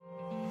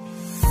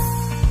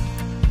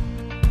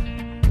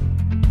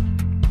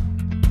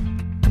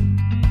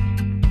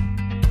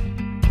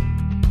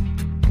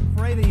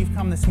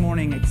this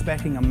morning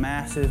expecting a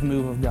massive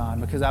move of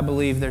God, because I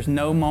believe there's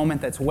no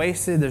moment that's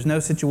wasted. There's no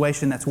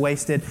situation that's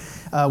wasted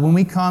when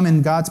we come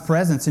in God's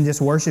presence and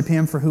just worship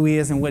Him for who He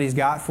is and what He's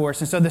got for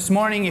us. And so this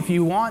morning, if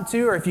you want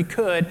to, or if you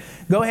could,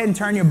 go ahead and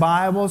turn your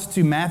Bibles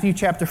to Matthew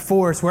chapter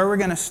 4. It's where we're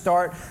going to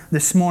start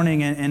this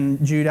morning.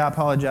 And Jude, I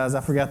apologize. I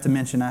forgot to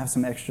mention I have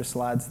some extra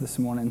slides this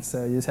morning,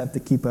 so you just have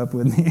to keep up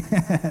with me.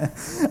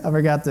 I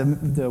forgot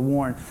to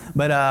warn.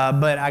 But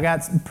I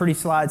got some pretty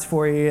slides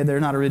for you.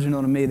 They're not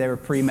original to me. They were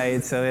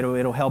pre-made, so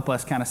it'll help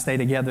us kind of stay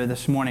together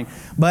this morning.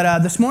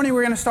 But this morning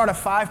we're going to start a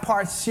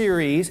 5-part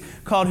series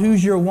called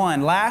Who's Your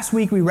One? Last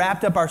week we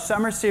wrapped up our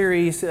summer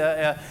series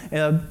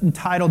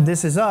entitled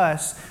This Is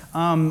Us,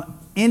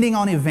 ending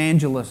on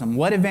evangelism.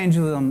 What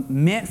evangelism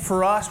meant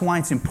for us, why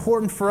it's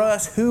important for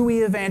us, who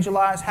we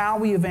evangelize, how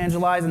we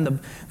evangelize, and the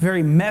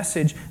very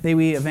message that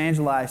we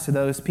evangelize to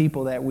those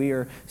people that we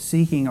are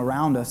seeking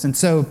around us. And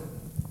so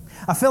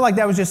I feel like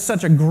that was just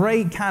such a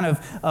great kind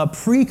of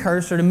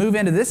precursor to move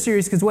into this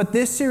series, because what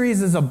this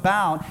series is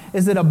about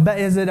is it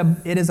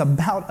is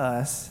about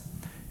us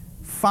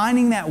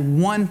finding that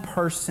one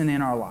person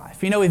in our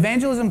life. You know,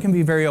 evangelism can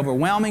be very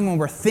overwhelming when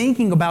we're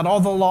thinking about all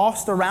the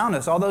lost around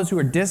us, all those who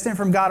are distant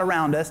from God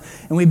around us,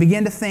 and we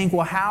begin to think,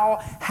 well,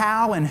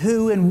 how and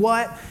who and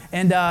what.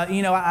 And,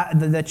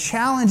 the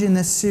challenge in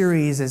this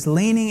series is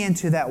leaning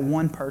into that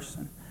one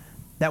person.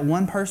 That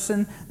one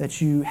person that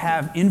you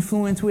have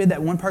influence with,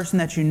 that one person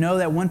that you know,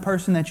 that one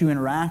person that you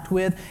interact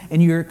with,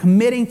 and you're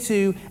committing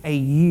to a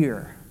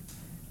year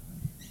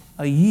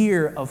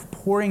of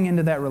pouring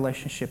into that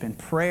relationship in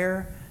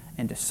prayer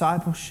and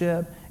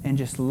discipleship and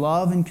just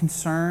love and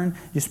concern,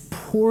 just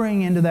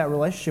pouring into that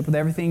relationship with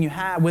everything you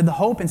have, with the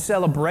hope and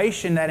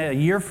celebration that a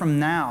year from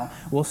now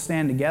we'll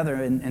stand together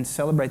and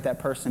celebrate that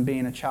person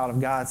being a child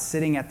of God,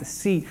 sitting at the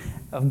seat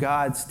of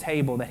God's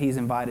table that He's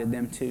invited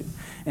them to.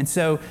 And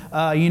so,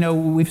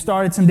 we've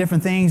started some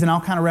different things, and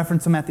I'll kind of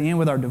reference them at the end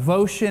with our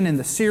devotion and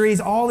the series,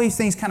 all these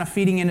things kind of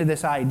feeding into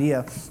this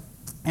idea.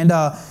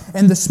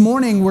 And this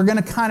morning, we're going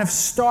to kind of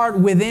start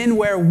within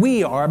where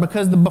we are,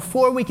 because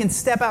before we can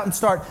step out and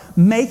start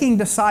making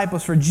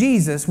disciples for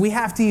Jesus, we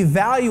have to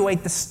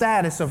evaluate the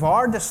status of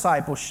our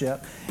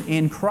discipleship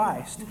in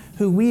Christ,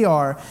 who we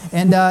are.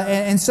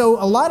 And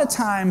so a lot of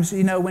times,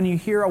 when you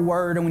hear a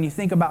word and when you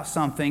think about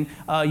something,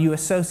 you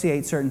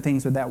associate certain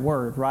things with that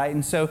word, right?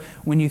 And so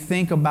when you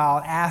think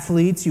about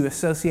athletes, you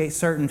associate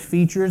certain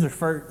features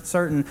or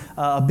certain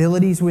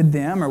abilities with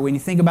them. Or when you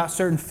think about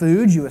certain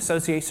foods, you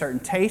associate certain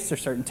tastes or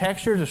certain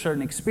textures or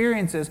certain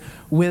experiences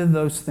with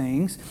those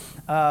things.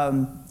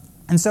 And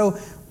so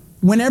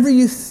whenever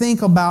you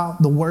think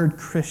about the word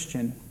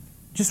Christian,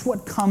 just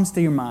what comes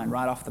to your mind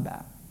right off the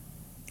bat?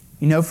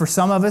 For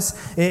some of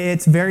us,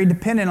 it's very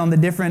dependent on the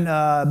different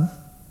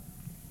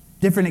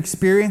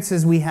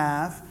experiences we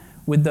have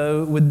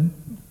with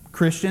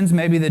Christians,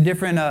 maybe the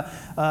different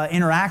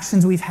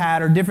interactions we've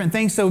had or different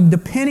things. So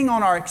depending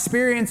on our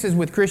experiences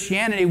with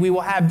Christianity, we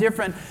will have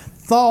different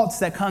thoughts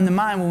that come to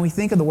mind when we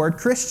think of the word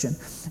Christian.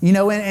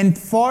 And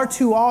far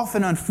too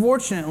often,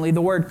 unfortunately,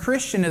 the word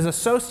Christian is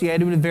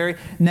associated with very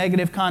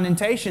negative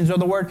connotations, or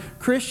the word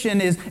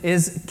Christian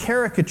is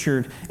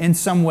caricatured in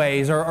some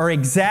ways or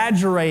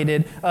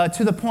exaggerated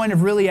to the point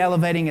of really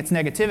elevating its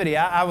negativity.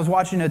 I was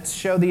watching a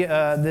show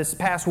this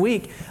past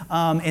week,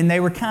 and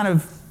they were kind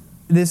of,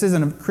 this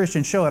isn't a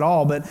Christian show at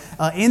all, but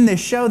in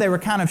this show they were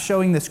kind of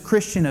showing this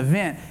Christian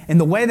event,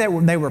 and the way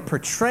that they were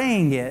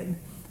portraying it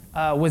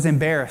was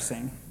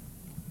embarrassing.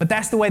 But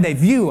that's the way they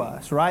view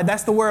us, right?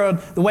 That's the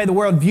way the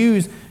world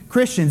views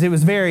Christians. It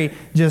was very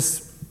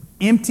just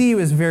empty. It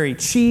was very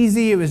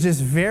cheesy. It was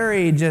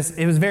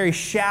very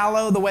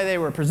shallow the way they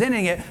were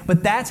presenting it.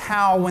 But that's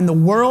how, when the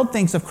world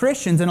thinks of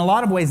Christians, in a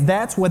lot of ways,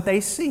 that's what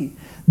they see.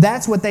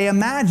 That's what they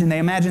imagine. They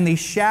imagine these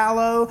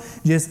shallow,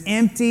 just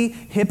empty,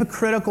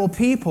 hypocritical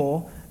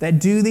people that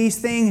do these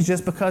things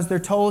just because they're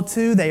told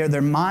to.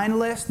 They're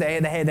mindless. They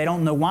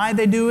don't know why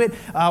they do it.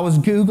 I was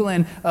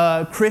Googling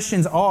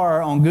Christians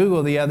are on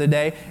Google the other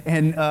day,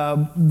 and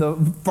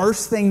the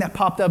first thing that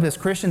popped up is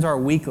Christians are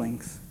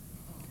weaklings.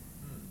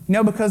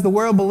 Because the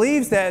world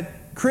believes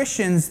that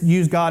Christians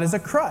use God as a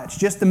crutch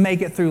just to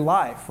make it through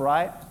life,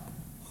 right?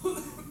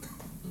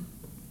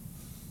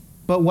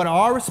 But what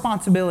our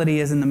responsibility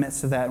is in the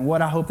midst of that, and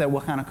what I hope that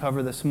we'll kind of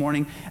cover this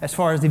morning as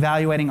far as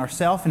evaluating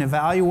ourselves and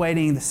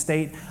evaluating the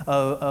state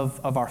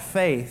of our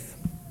faith,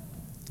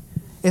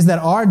 is that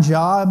our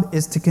job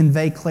is to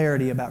convey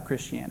clarity about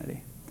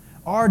Christianity.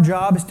 Our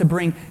job is to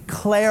bring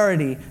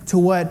clarity to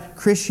what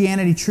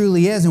Christianity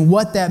truly is and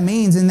what that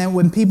means. And that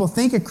when people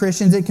think of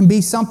Christians, it can be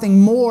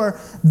something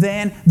more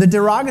than the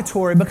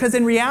derogatory. Because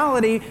in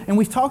reality, and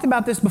we've talked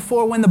about this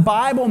before, when the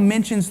Bible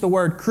mentions the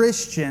word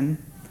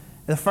Christian,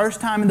 the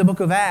first time in the book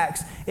of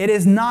Acts, it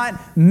is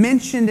not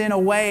mentioned in a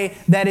way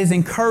that is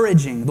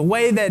encouraging. The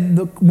way that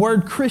the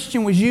word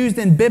Christian was used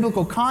in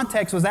biblical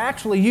context was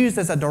actually used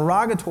as a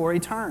derogatory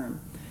term.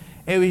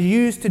 It was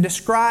used to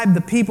describe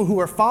the people who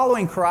were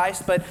following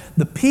Christ, but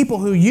the people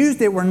who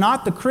used it were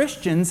not the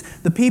Christians.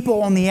 The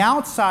people on the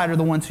outside are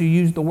the ones who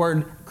used the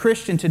word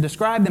Christian to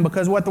describe them,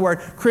 because what the word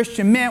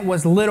Christian meant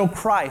was little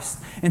Christ.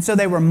 And so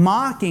they were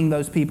mocking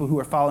those people who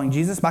were following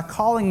Jesus by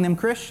calling them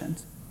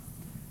Christians.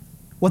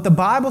 What the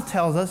Bible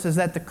tells us is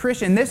that the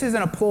Christian, this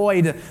isn't a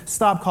ploy to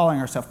stop calling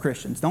ourselves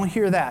Christians. Don't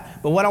hear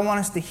that. But what I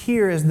want us to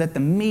hear is that the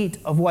meat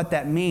of what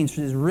that means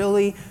is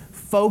really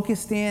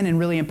focused in and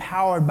really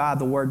empowered by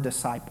the word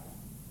disciple.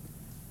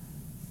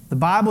 The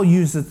Bible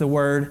uses the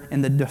word,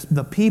 and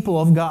the people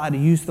of God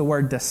use the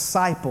word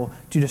disciple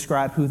to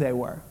describe who they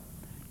were,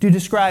 to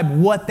describe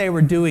what they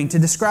were doing, to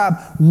describe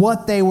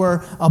what they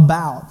were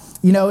about.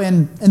 You know,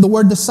 and the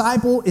word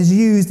disciple is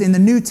used in the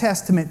New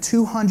Testament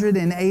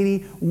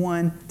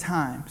 281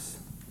 times,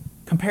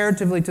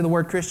 comparatively to the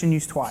word Christian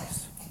used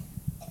twice.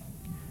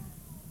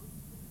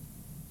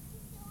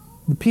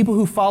 The people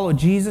who followed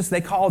Jesus, they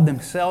called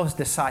themselves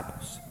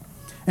disciples.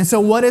 And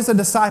so what is a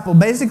disciple?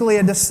 Basically,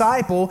 a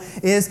disciple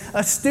is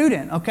a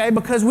student, okay?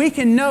 Because we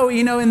can know,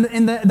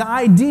 the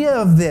idea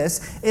of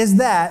this is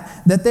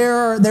that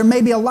there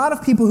may be a lot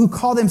of people who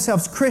call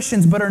themselves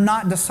Christians but are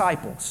not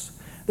disciples.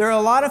 There are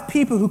a lot of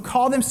people who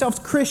call themselves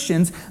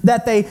Christians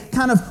that they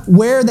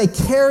they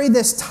carry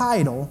this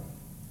title,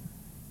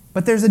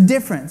 but there's a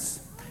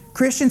difference.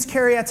 Christians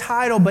carry a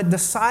title, but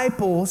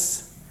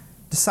disciples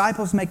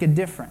make a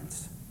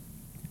difference.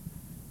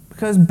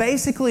 Because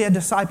basically a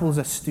disciple is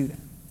a student.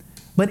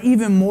 But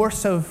even more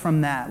so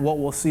from that, what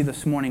we'll see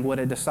this morning, what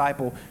a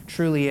disciple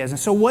truly is. And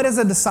so what is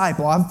a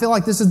disciple? I feel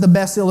like this is the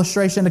best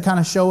illustration to kind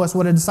of show us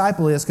what a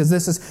disciple is, because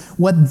this is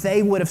what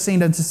they would have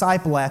seen a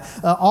disciple at.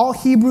 All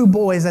Hebrew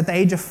boys at the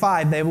age of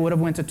 5, they would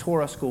have went to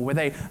Torah school, where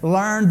they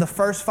learned the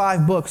first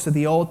 5 books of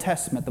the Old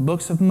Testament, the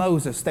books of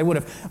Moses. They would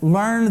have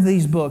learned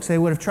these books. They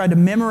would have tried to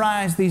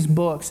memorize these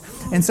books.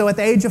 And so at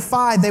the age of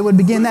 5, they would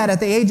begin that. At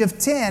the age of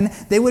 10,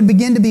 they would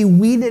begin to be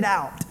weeded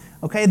out.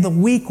 Okay, the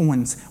weak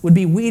ones would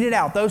be weeded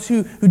out. Those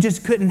who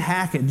just couldn't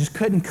hack it, just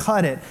couldn't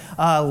cut it.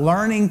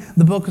 Learning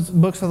the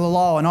books of the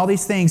law and all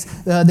these things.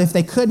 If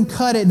they couldn't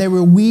cut it, they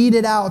were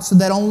weeded out so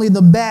that only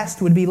the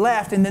best would be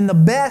left. And then the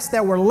best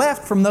that were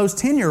left from those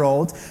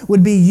 10-year-olds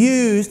would be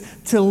used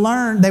to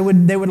learn. They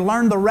would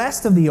learn the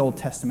rest of the Old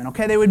Testament.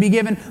 Okay, they would be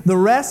given the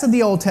rest of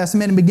the Old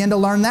Testament and begin to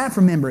learn that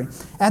from memory.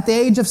 At the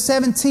age of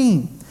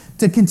 17,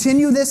 to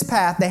continue this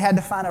path, they had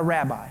to find a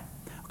rabbi.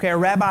 Okay, a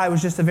rabbi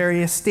was just a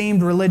very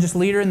esteemed religious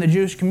leader in the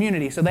Jewish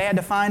community. So they had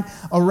to find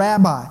a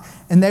rabbi,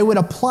 and they would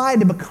apply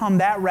to become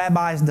that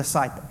rabbi's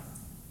disciple.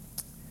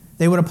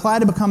 They would apply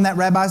to become that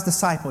rabbi's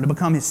disciple, to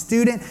become his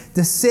student,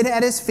 to sit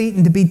at his feet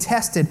and to be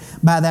tested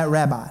by that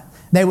rabbi.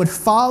 They would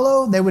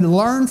follow, they would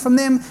learn from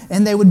them,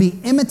 and they would be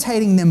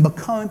imitating them,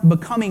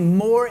 becoming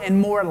more and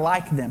more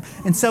like them.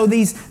 And so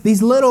these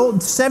little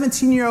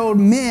 17-year-old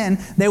men,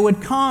 they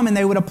would come and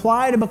they would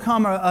apply to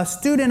become a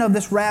student of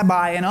this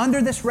rabbi. And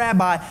under this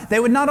rabbi, they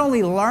would not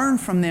only learn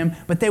from them,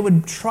 but they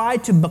would try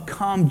to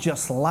become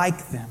just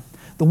like them.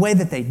 The way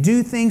that they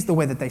do things, the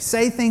way that they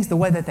say things, the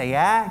way that they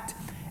act,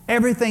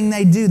 everything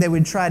they do, they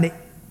would try to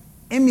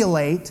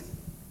emulate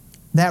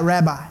that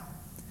rabbi.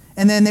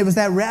 And then it was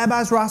that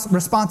rabbi's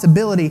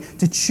responsibility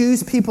to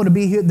choose people to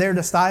be their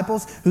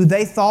disciples who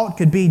they thought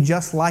could be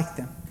just like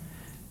them.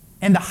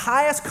 And the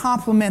highest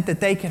compliment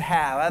that they could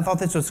have, I thought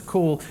this was a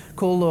cool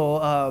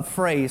little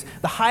phrase.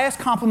 The highest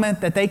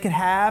compliment that they could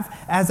have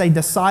as a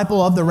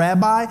disciple of the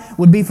rabbi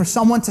would be for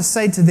someone to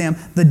say to them,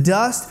 "The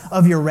dust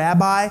of your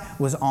rabbi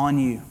was on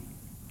you."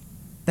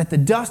 That the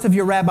dust of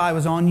your rabbi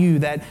was on you.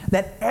 That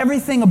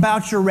everything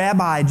about your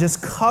rabbi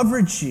just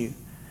covered you.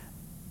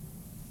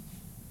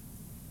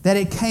 That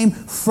it came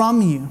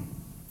from you.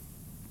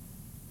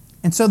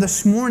 And so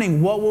this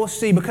morning, what we'll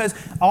see, because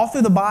all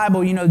through the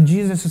Bible,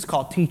 Jesus is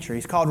called teacher.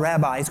 He's called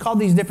rabbi. He's called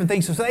these different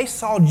things. So they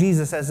saw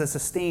Jesus as this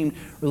esteemed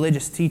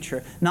religious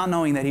teacher, not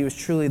knowing that he was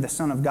truly the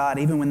Son of God,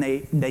 even when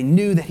they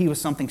knew that he was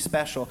something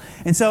special.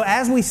 And so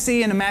as we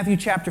see in Matthew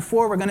chapter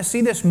 4, we're going to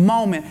see this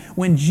moment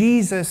when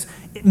Jesus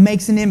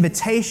makes an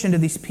invitation to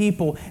these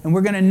people, and we're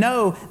going to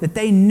know that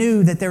they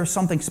knew that there was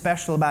something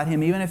special about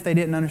him, even if they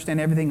didn't understand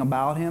everything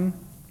about him.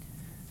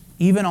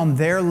 Even on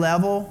their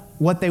level,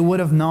 what they would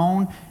have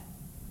known,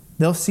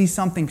 they'll see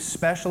something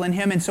special in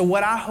him. And so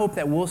what I hope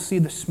that we'll see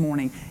this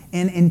morning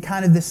in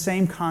kind of the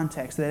same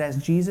context, that as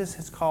Jesus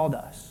has called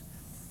us,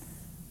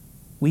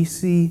 we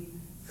see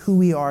who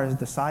we are as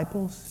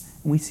disciples,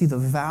 and we see the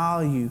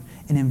value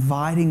in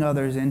inviting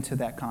others into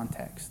that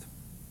context.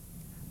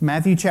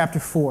 Matthew chapter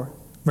 4,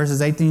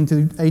 verses 18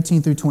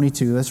 through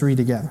 22. Let's read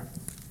together.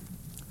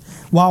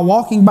 While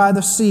walking by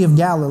the Sea of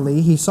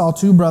Galilee, he saw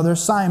 2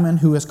 brothers, Simon,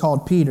 who is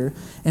called Peter,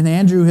 and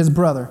Andrew his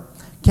brother,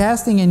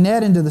 casting a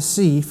net into the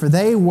sea, for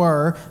they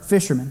were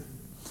fishermen.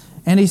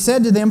 And he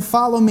said to them,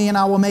 "Follow me, and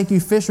I will make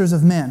you fishers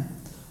of men."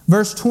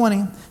 Verse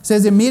 20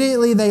 says,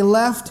 "Immediately they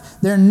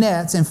left their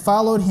nets and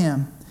followed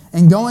him.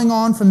 And going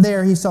on from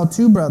there, he saw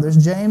 2 brothers,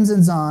 James,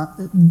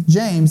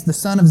 the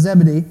son of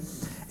Zebedee,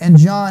 and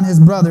John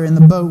his brother, in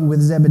the boat with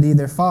Zebedee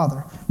their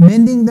father,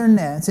 mending their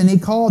nets. And he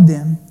called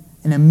them,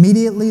 and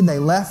immediately they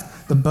left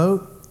the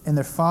boat and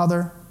their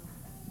father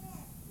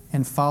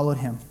and followed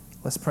him.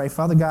 Let's pray.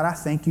 Father God, I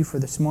thank you for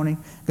this morning.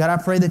 God,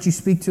 I pray that you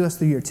speak to us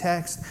through your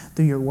text,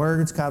 through your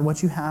words. God,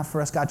 what you have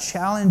for us. God,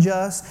 challenge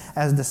us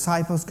as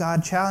disciples.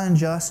 God,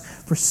 challenge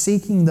us for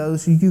seeking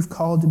those who you've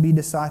called to be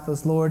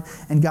disciples, Lord.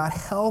 And God,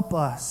 help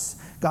us.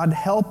 God,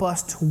 help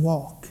us to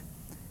walk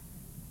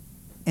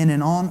in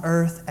an on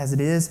earth as it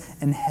is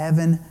in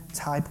heaven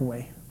type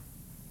way.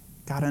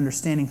 God,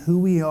 understanding who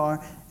we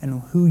are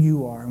and who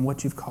you are and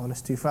what you've called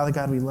us to. Father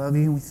God, we love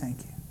you and we thank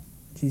you.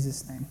 In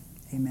Jesus' name,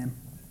 amen.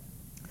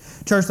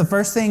 Church, the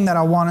first thing that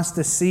I want us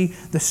to see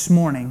this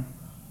morning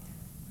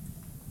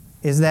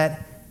is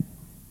that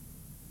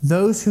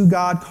those who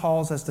God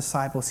calls as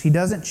disciples, He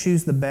doesn't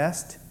choose the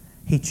best,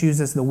 He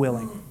chooses the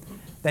willing.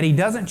 That He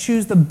doesn't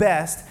choose the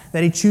best,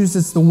 that He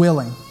chooses the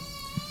willing.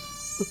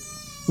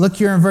 Look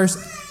here in verse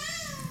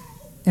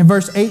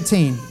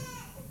 18.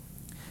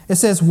 It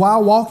says,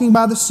 while walking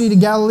by the sea to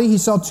Galilee, He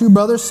saw two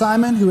brothers,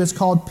 Simon, who is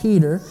called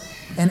Peter,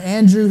 and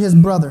Andrew his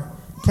brother,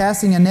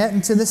 casting a net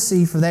into the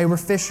sea, for they were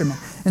fishermen.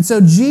 And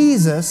so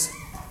Jesus,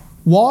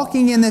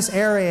 walking in this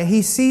area,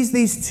 He sees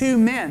these two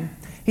men.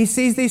 He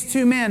sees these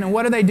two men, and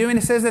what are they doing?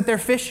 It says that they're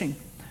fishing.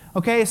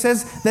 Okay, it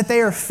says that they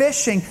are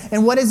fishing,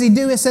 and what does He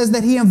do? It says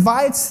that He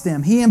invites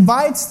them. He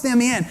invites them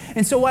in.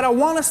 And so what I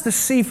want us to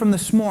see from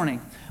this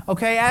morning,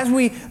 okay, as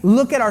we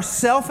look at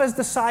ourselves as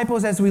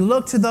disciples, as we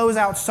look to those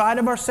outside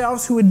of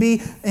ourselves who would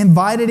be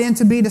invited in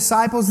to be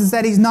disciples, is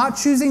that He's not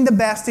choosing the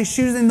best, He's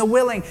choosing the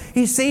willing.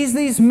 He sees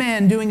these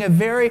men doing a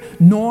very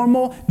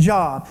normal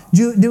job,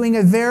 doing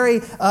a very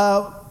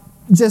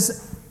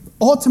just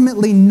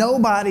ultimately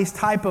nobody's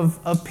type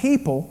of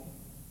people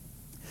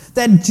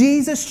that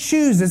Jesus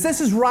chooses.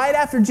 This is right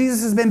after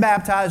Jesus has been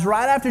baptized,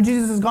 right after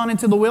Jesus has gone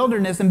into the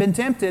wilderness and been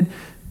tempted.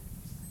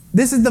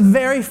 This is the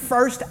very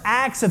first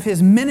acts of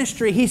His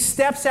ministry. He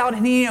steps out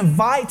and He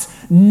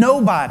invites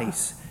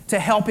nobodies to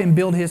help Him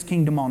build His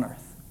kingdom on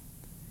earth.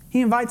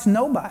 He invites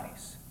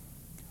nobodies.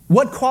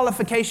 What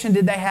qualification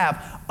did they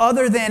have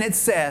other than it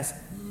says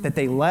that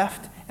they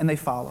left and they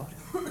followed?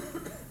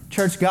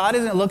 Church, God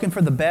isn't looking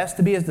for the best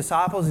to be His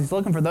disciples. He's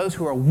looking for those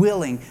who are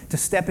willing to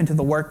step into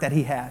the work that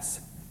He has.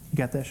 You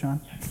got that,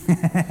 Sean?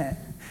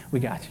 We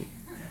got you.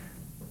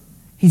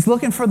 He's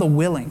looking for the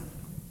willing.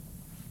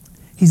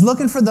 He's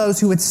looking for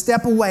those who would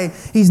step away.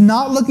 He's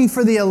not looking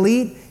for the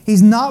elite.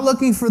 He's not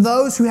looking for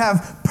those who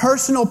have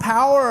personal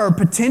power or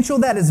potential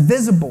that is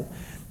visible.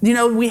 You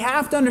know, we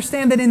have to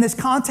understand that in this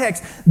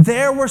context,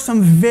 there were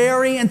some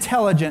very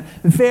intelligent,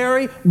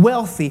 very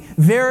wealthy,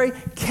 very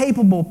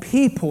capable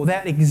people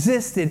that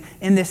existed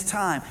in this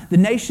time. The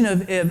nation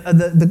of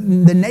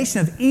the nation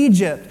of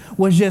Egypt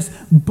was just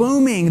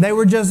booming. They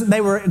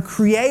were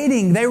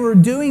creating. They were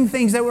doing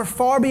things that were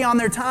far beyond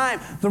their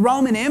time. The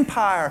Roman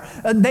Empire,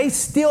 they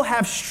still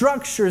have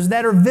structures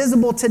that are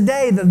visible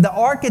today. The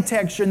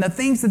architecture and the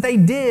things that they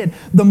did,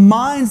 the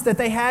minds that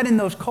they had in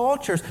those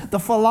cultures, the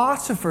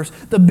philosophers,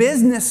 the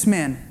businessmen,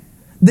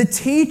 the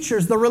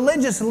teachers, the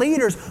religious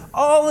leaders,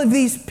 all of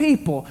these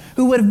people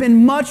who would have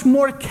been much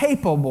more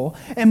capable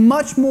and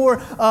much more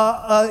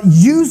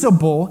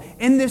usable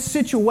in this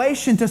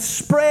situation to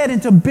spread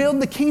and to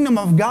build the kingdom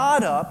of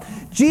God up.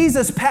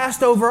 Jesus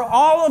passed over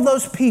all of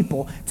those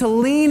people to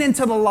lean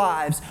into the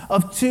lives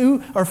of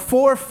 2 or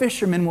 4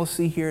 fishermen we'll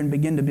see here and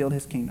begin to build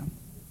His kingdom.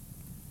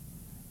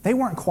 They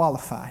weren't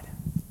qualified.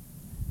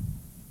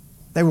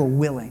 They were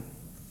willing.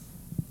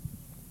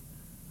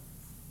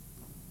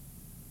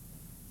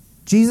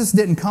 Jesus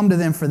didn't come to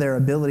them for their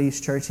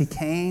abilities, church. He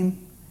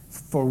came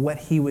for what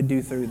He would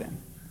do through them.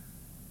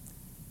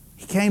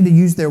 He came to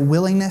use their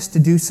willingness to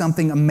do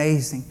something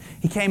amazing.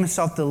 He came and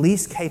sought the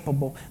least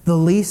capable, the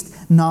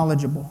least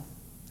knowledgeable.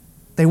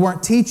 They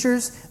weren't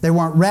teachers. They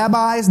weren't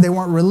rabbis. They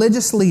weren't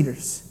religious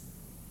leaders.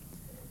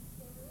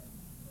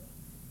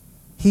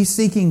 He's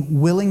seeking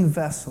willing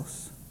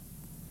vessels,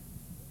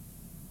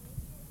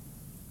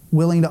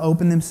 willing to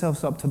open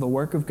themselves up to the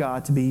work of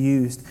God to be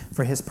used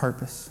for His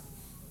purpose.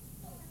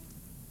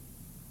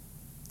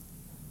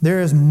 There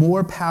is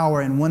more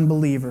power in one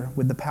believer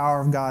with the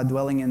power of God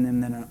dwelling in them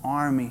than an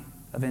army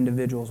of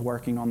individuals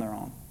working on their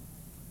own.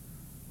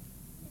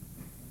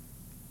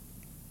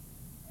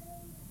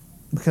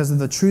 Because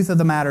the truth of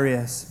the matter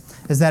is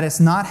that it's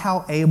not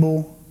how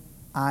able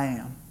I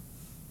am,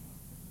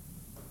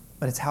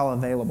 but it's how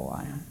available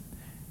I am.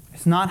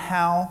 It's not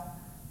how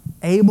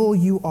able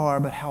you are,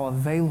 but how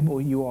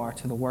available you are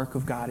to the work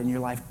of God in your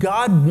life.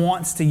 God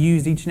wants to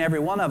use each and every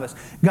one of us.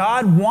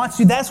 God wants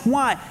you. That's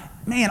why,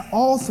 man,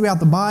 all throughout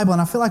the Bible,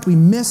 and I feel like we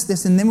miss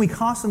this, and then we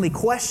constantly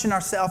question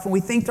ourselves, and we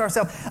think to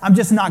ourselves, I'm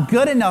just not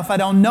good enough, I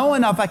don't know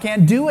enough, I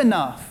can't do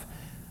enough.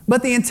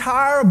 But the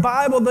entire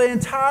Bible, the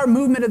entire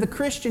movement of the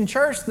Christian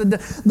church,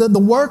 the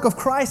work of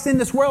Christ in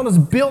this world is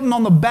built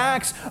on the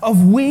backs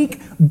of weak,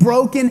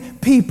 broken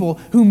people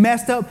who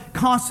messed up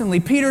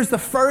constantly. Peter's the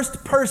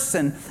first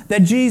person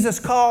that Jesus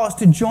calls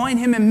to join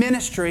Him in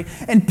ministry,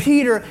 and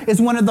Peter is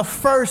one of the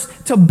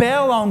first to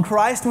bail on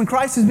Christ when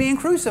Christ is being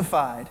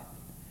crucified.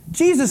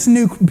 Jesus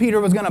knew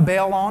Peter was going to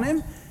bail on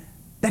Him.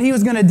 That he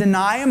was going to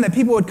deny him, that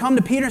people would come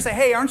to Peter and say,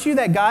 hey, aren't you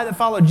that guy that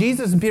followed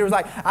Jesus? And Peter was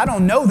like, I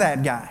don't know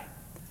that guy.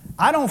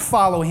 I don't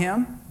follow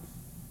him.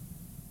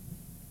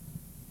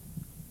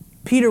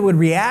 Peter would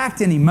react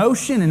in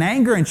emotion and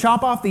anger and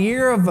chop off the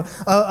ear of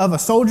a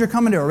soldier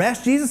coming to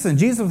arrest Jesus, and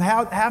Jesus would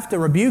have to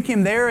rebuke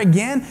him there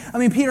again. I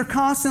mean, Peter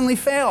constantly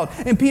failed,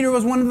 and Peter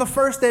was one of the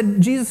first that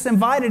Jesus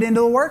invited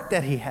into the work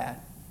that he had.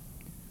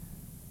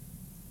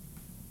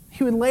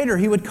 He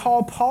would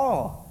call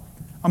Paul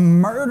a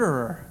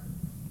murderer,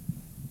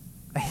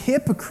 a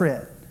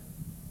hypocrite,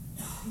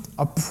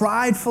 a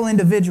prideful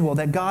individual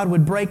that God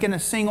would break in a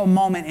single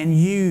moment and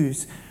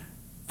use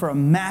for a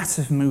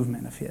massive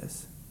movement of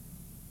his.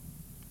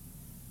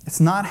 It's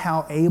not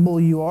how able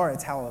you are,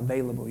 it's how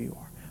available you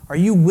are. Are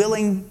you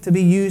willing to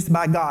be used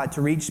by God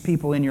to reach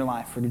people in your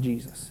life for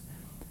Jesus?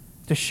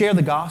 To share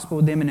the gospel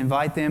with them and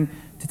invite them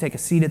to take a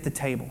seat at the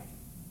table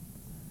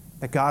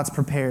that God's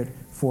prepared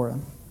for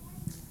them.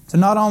 So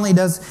not only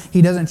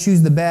He doesn't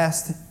choose the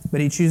best,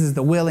 but He chooses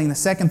the willing. The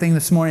second thing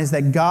this morning is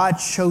that God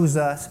chose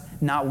us,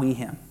 not we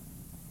Him.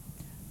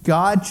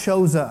 God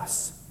chose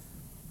us,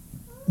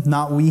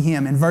 not we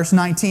Him. In verse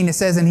 19 it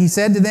says, and He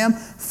said to them,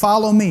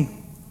 follow me.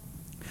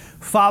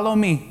 Follow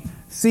me.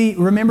 See,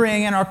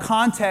 remembering in our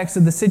context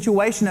of the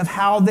situation of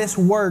how this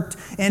worked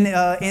in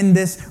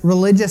this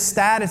religious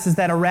status is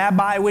that a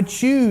rabbi would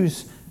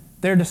choose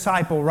their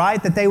disciple,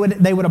 right? That they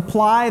would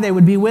apply, they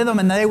would be with them,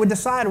 and they would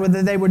decide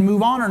whether they would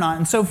move on or not.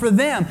 And so for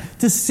them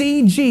to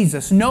see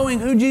Jesus, knowing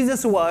who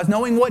Jesus was,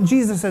 knowing what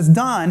Jesus has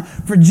done,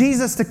 for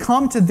Jesus to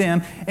come to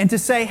them and to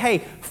say, hey,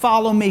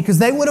 follow me. Because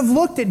they would have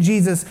looked at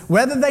Jesus,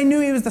 whether they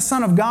knew He was the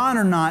Son of God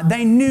or not,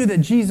 they knew that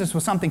Jesus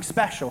was something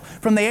special.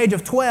 From the age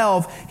of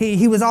 12,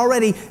 he was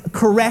already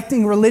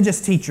correcting religious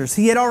teachers.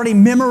 He had already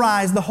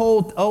memorized the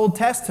whole Old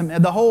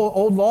Testament, the whole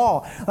Old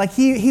Law. Like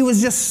he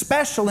was just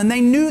special, and they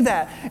knew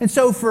that. And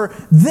so for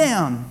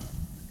them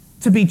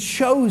to be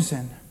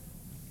chosen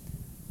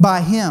by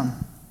Him,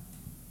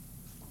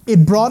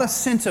 it brought a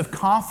sense of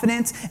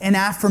confidence and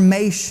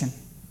affirmation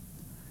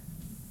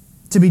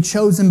to be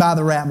chosen by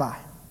the rabbi.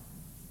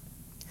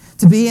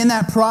 To be in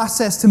that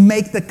process to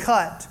make the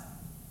cut.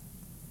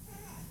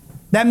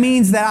 That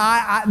means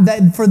that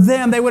that for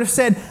them, they would have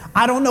said,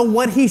 I don't know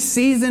what He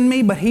sees in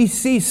me, but He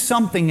sees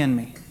something in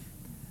me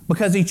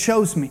because He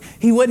chose me.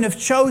 He wouldn't have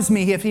chose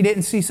me if He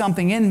didn't see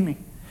something in me.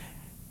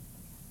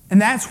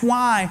 And that's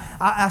why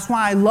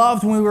I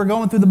loved when we were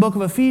going through the book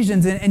of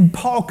Ephesians, and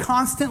Paul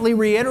constantly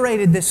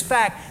reiterated this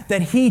fact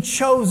that He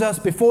chose us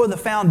before the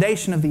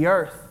foundation of the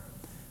earth.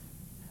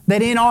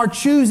 That in our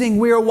choosing,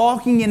 we are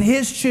walking in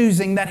His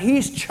choosing, that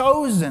He's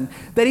chosen,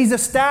 that He's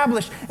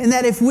established, and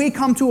that if we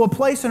come to a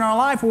place in our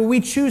life where we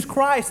choose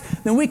Christ,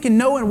 then we can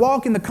know and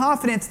walk in the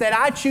confidence that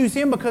I choose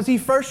Him because He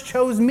first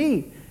chose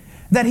me.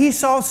 That He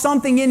saw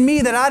something in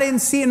me that I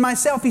didn't see in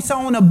myself. He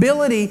saw an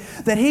ability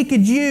that He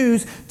could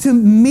use to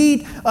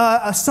meet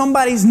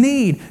somebody's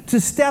need,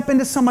 to step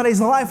into somebody's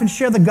life and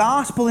share the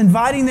gospel,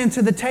 inviting them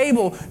to the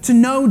table, to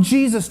know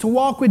Jesus, to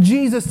walk with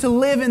Jesus, to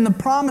live in the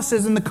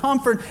promises and the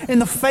comfort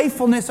and the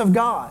faithfulness of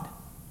God.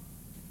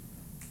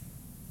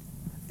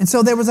 And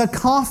so there was a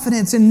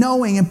confidence in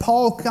knowing, and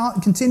Paul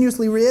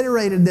continuously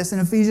reiterated this in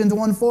Ephesians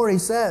 1:4. He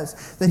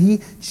says that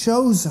He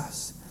chose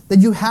us. That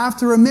you have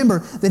to remember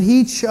that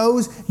He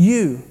chose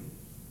you.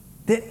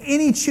 That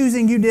any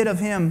choosing you did of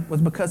Him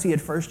was because He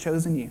had first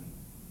chosen you.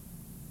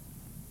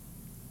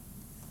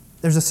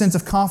 There's a sense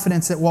of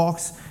confidence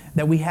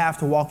that we have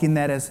to walk in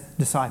that as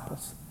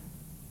disciples.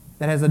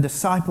 That as a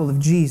disciple of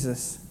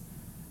Jesus,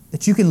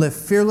 that you can live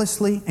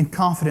fearlessly and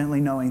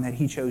confidently knowing that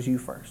He chose you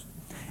first.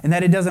 And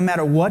that it doesn't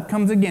matter what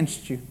comes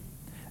against you,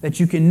 that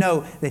you can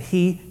know that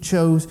He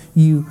chose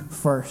you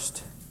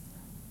first.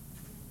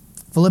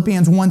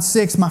 Philippians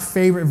 1:6, my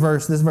favorite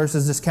verse. This verse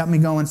has just kept me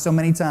going so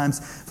many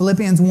times.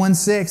 Philippians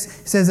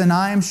 1:6 says, and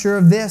I am sure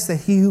of this, that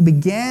He who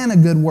began a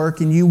good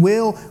work in you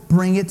will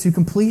bring it to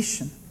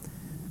completion.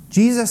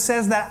 Jesus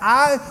says that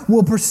I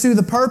will pursue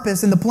the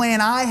purpose and the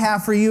plan I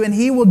have for you, and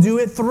He will do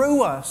it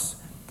through us.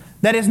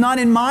 That is not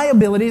in my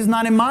ability, it's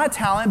not in my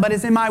talent, but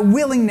it's in my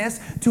willingness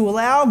to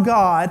allow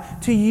God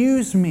to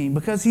use me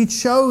because He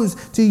chose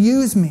to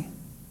use me.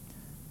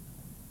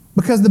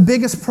 Because the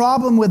biggest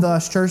problem with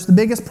us, church, the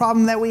biggest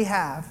problem that we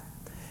have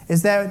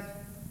is that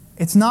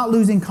it's not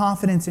losing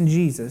confidence in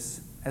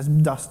Jesus as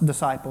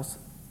disciples.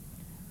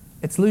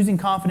 It's losing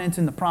confidence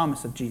in the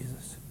promise of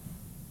Jesus.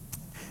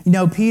 You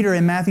know, Peter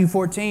in Matthew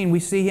 14, we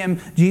see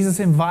Jesus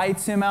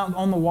invites him out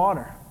on the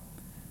water.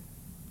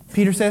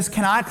 Peter says,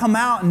 can I come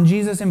out? And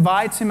Jesus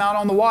invites him out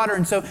on the water.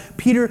 And so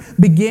Peter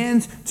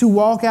begins to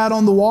walk out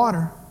on the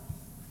water.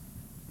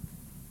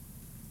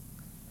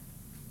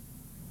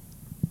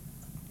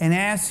 And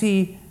as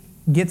he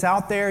gets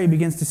out there, he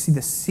begins to see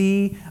the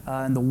sea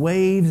and the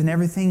waves and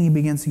everything. He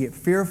begins to get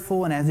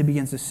fearful. And as he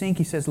begins to sink,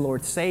 he says,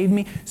 Lord, save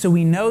me. So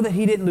we know that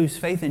he didn't lose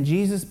faith in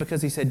Jesus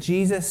because he said,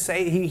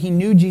 he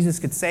knew Jesus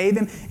could save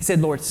him. He said,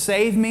 Lord,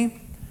 save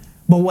me.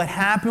 But what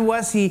happened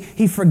was he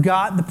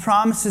forgot the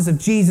promises of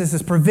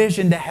Jesus'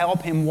 provision to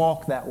help him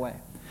walk that way.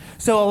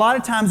 So a lot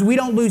of times we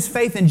don't lose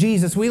faith in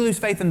Jesus. We lose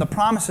faith in the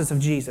promises of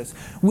Jesus.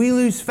 We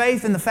lose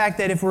faith in the fact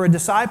that if we're a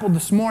disciple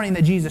this morning,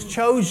 that Jesus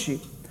chose you.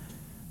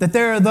 That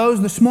there are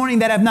those this morning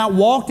that have not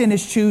walked in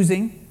His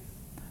choosing,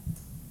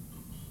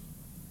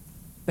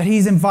 that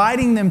He's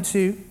inviting them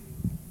to,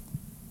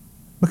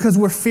 because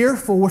we're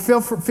fearful. We're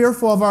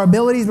fearful of our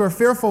abilities. We're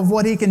fearful of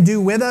what He can do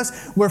with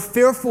us. We're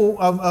fearful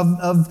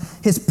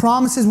of His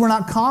promises. We're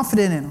not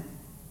confident in them.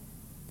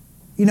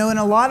 You know, and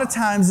a lot of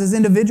times as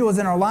individuals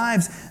in our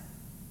lives,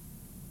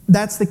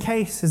 that's the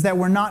case, is that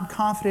we're not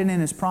confident in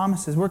His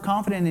promises. We're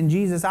confident in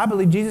Jesus. I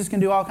believe Jesus can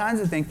do all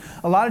kinds of things.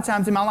 A lot of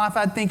times in my life,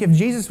 I'd think if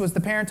Jesus was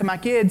the parent to my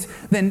kids,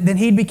 then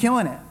He'd be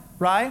killing it,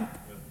 right?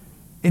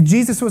 If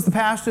Jesus was the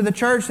pastor of the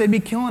church, they'd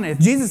be killing it. If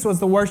Jesus was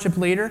the worship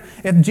leader,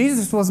 if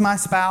Jesus was my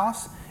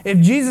spouse,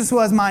 if Jesus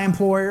was my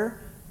employer,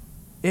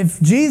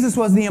 if Jesus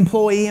was the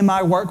employee in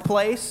my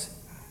workplace,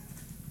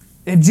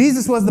 if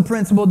Jesus was the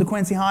principal at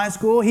DeQuincy High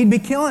School, He'd be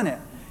killing it.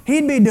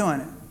 He'd be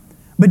doing it.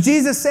 But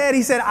Jesus said,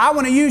 He said, I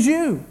want to use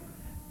you.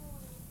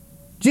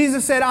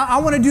 Jesus said, I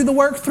want to do the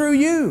work through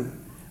you.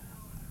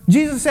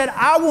 Jesus said,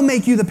 I will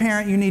make you the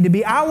parent you need to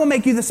be. I will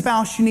make you the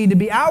spouse you need to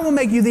be. I will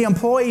make you the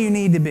employee you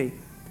need to be.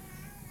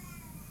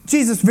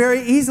 Jesus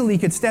very easily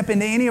could step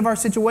into any of our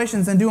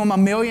situations and do them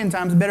 1,000,000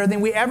 times better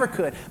than we ever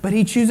could. But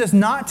He chooses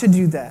not to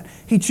do that.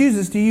 He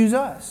chooses to use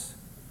us.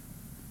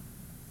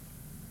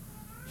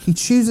 He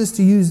chooses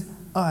to use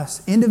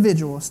us,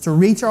 individuals, to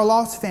reach our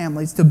lost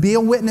families, to be a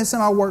witness in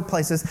our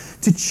workplaces,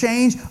 to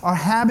change our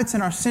habits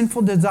and our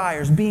sinful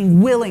desires, being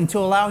willing to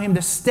allow Him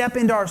to step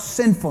into our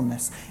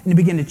sinfulness and to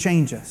begin to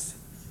change us.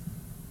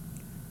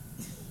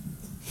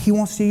 He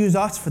wants to use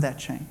us for that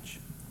change.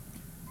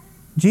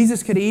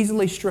 Jesus could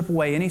easily strip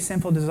away any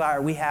sinful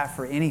desire we have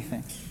for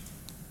anything.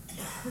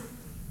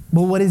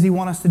 But what does He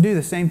want us to do?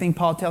 The same thing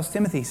Paul tells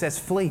Timothy. He says,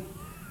 flee.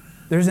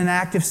 There's an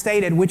active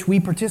state at which we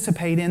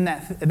participate in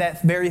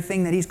that very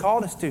thing that He's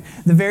called us to.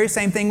 The very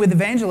same thing with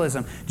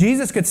evangelism.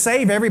 Jesus could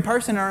save every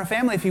person in our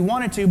family if He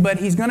wanted to, but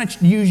He's going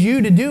to use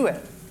you to do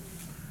it.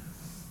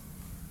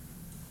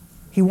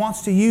 He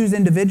wants to use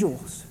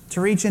individuals, to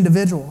reach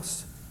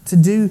individuals, to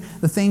do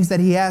the things that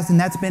He has, and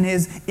that's been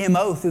His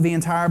MO through the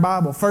entire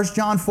Bible. 1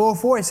 John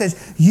 4:4, it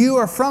says, you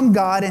are from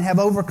God and have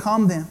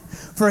overcome them.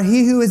 For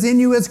He who is in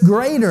you is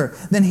greater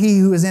than he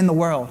who is in the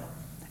world.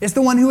 It's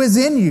the one who is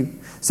in you.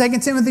 2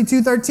 Timothy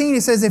 2:13,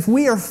 it says, if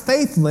we are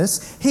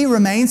faithless, He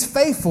remains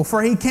faithful,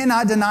 for He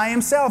cannot deny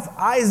Himself.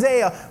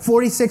 Isaiah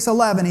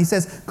 46:11, he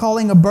says,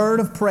 calling a bird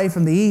of prey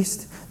from the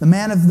east, the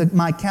man of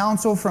my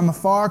counsel from a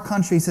far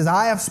country, says,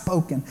 I have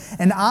spoken,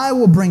 and I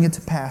will bring it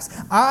to pass.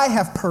 I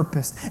have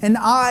purposed, and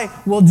I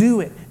will do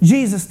it.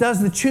 Jesus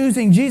does the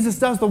choosing. Jesus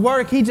does the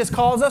work. He just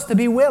calls us to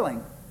be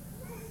willing.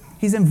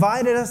 He's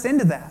invited us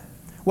into that.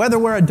 Whether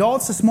we're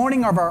adults this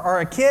morning or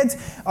our kids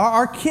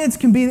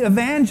can be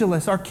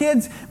evangelists. Our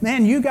kids,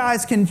 man, you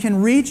guys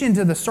can reach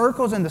into the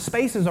circles and the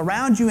spaces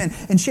around you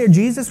and share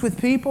Jesus with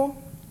people.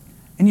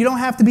 And you don't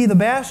have to be the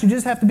best. You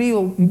just have to be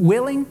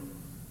willing.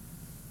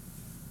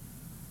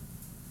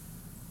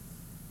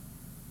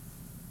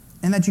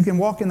 And that you can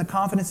walk in the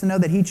confidence and know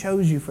that He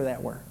chose you for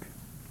that work.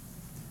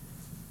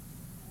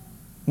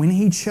 When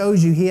He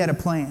chose you, He had a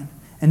plan.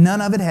 And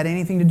none of it had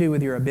anything to do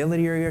with your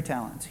ability or your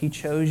talents. He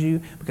chose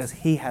you because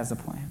He has a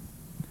plan.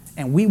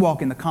 And we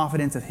walk in the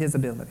confidence of His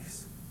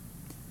abilities.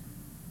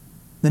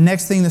 The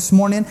next thing this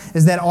morning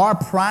is that our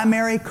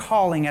primary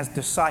calling as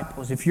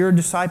disciples, if you're a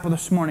disciple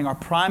this morning, our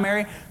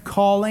primary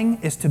calling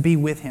is to be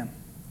with Him.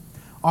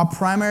 Our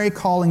primary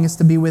calling is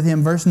to be with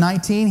Him. Verse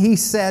 19, He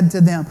said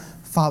to them,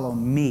 follow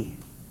me.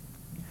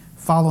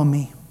 Follow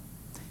me.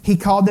 He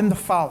called them to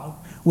follow.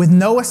 With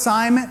no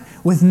assignment,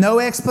 with no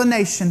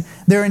explanation.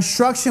 Their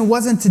instruction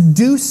wasn't to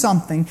do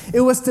something. It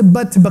was to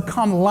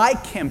become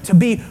like Him, to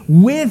be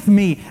with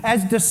me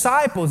as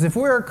disciples. If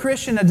we're a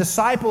Christian, a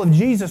disciple of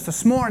Jesus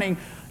this morning,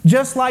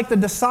 just like the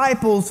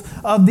disciples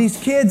of these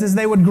kids as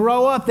they would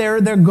grow up,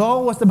 their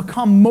goal was to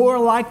become more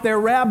like their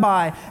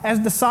rabbi. As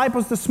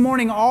disciples this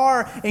morning,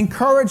 our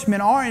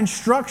encouragement, our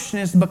instruction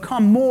is to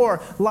become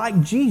more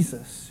like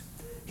Jesus.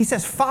 He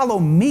says, follow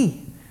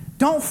me.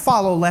 Don't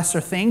follow lesser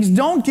things.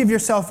 Don't give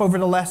yourself over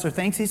to lesser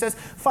things. He says,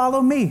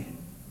 follow me.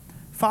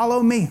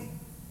 Follow me.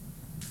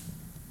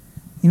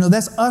 You know,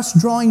 that's us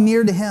drawing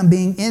near to Him,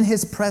 being in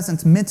His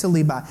presence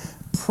mentally by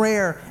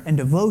prayer and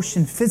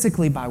devotion,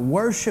 physically by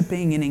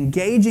worshiping and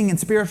engaging in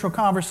spiritual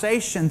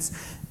conversations,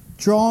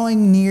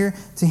 drawing near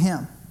to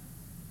Him.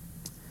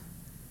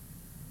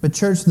 But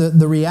church,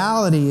 the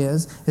reality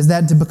is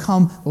that to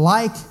become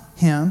like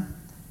Him,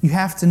 you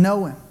have to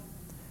know Him.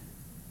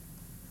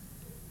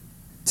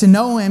 To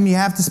know Him, you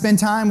have to spend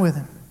time with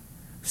Him,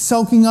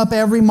 soaking up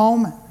every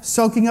moment,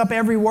 soaking up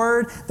every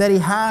word that He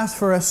has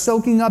for us,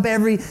 soaking up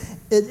every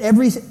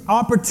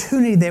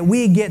opportunity that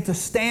we get to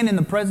stand in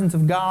the presence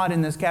of God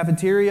in this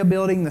cafeteria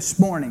building this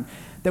morning,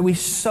 that we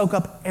soak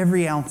up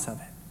every ounce of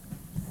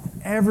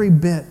it, every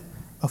bit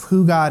of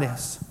who God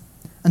is.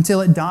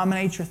 until it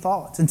dominates your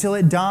thoughts, until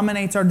it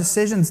dominates our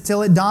decisions,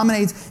 until it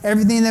dominates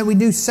everything that we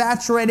do,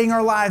 saturating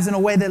our lives in a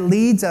way that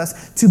leads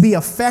us to be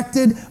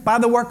affected by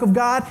the work of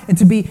God and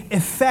to be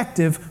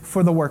effective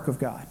for the work of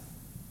God.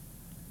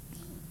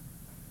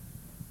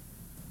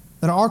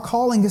 That our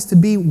calling is to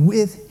be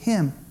with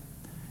Him.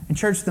 And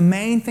church, the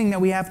main thing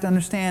that we have to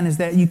understand is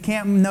that you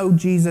can't know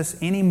Jesus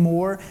any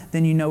more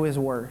than you know His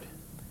Word.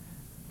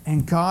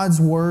 And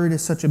God's Word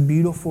is such a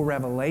beautiful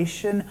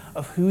revelation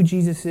of who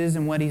Jesus is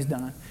and what He's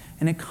done.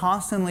 And it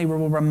constantly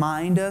will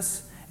remind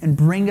us and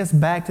bring us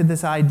back to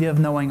this idea of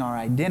knowing our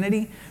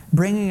identity,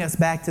 bringing us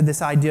back to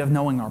this idea of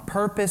knowing our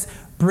purpose,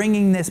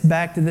 bringing this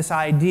back to this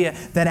idea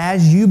that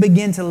as you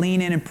begin to lean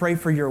in and pray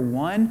for your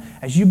one,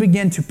 as you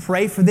begin to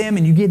pray for them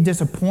and you get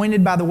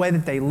disappointed by the way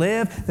that they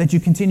live, that you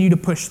continue to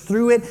push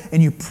through it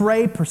and you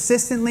pray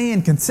persistently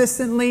and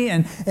consistently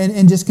and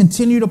just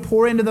continue to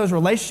pour into those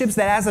relationships,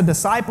 that as a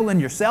disciple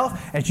in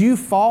yourself, as you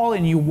fall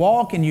and you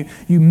walk and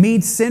you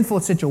meet sinful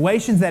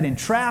situations that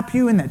entrap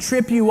you and that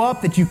trip you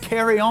up, that you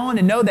carry on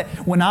and know that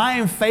when I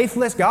am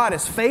faithless, God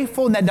is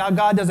faithful, and that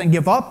God doesn't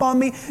give up on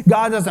me.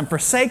 God doesn't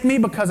forsake me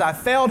because I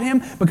failed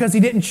Him, because He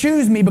didn't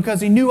choose me because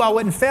He knew I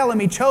wouldn't fail Him.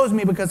 He chose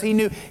me because He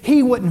knew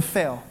He wouldn't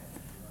fail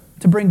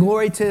to bring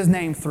glory to His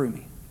name through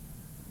me.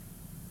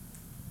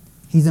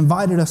 He's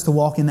invited us to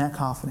walk in that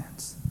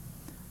confidence,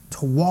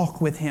 to walk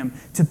with Him,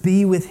 to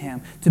be with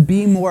Him, to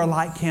be more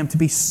like Him, to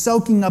be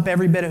soaking up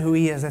every bit of who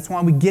He is. That's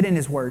why we get in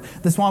His Word.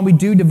 That's why we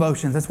do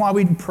devotions. That's why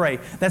we pray.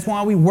 That's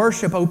why we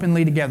worship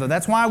openly together.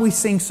 That's why we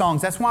sing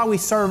songs. That's why we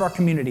serve our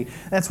community.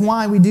 That's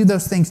why we do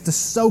those things, to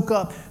soak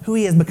up who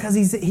He is, because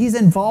He's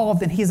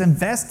involved and He's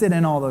invested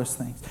in all those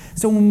things.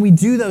 So when we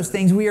do those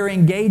things, we are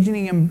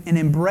engaging and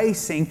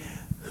embracing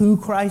who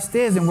Christ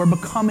is, and we're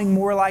becoming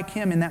more like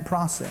Him in that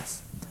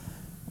process.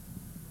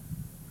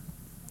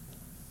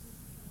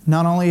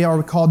 Not only are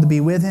we called to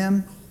be with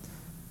Him,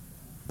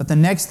 but the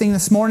next thing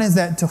this morning is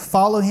that to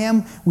follow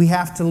Him, we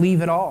have to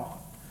leave it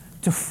all.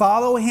 To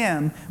follow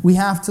Him, we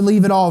have to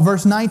leave it all.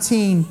 Verse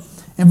 19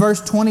 and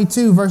verse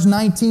 22, verse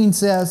 19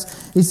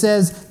 says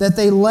that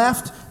they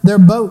left their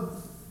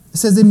boat. It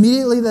says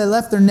immediately they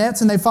left their nets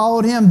and they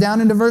followed Him.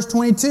 Down into verse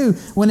 22,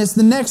 when it's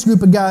the next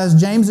group of guys,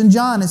 James and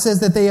John, it says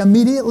that they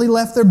immediately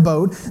left their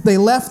boat, they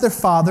left their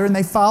father, and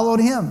they followed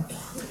Him.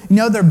 You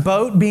know, their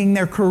boat being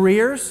their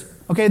careers.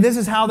 Okay, this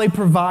is how they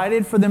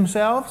provided for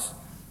themselves.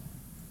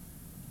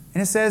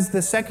 And it says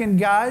the second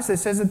guys, it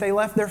says that they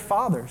left their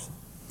fathers.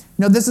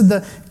 You know, this is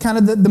the kind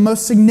of the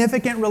most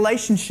significant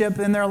relationship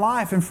in their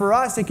life. And for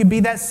us, it could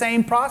be that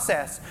same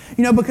process.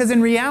 You know, because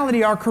in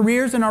reality, our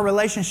careers and our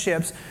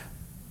relationships,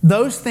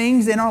 those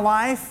things in our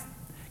life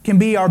can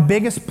be our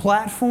biggest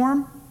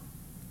platform,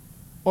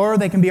 or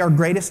they can be our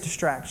greatest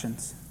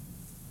distractions.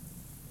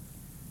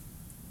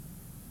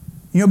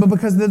 You know, but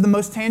because they're the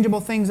most tangible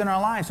things in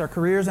our lives, our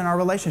careers and our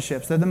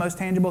relationships. They're the most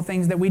tangible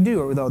things that we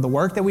do. The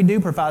work that we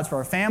do provides for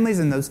our families,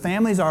 and those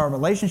families are our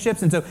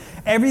relationships. And so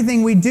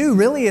everything we do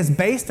really is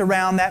based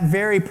around that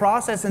very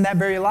process and that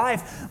very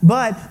life.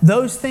 But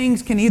those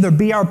things can either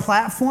be our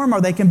platform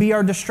or they can be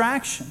our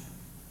distraction.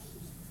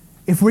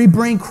 If we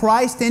bring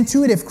Christ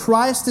into it, if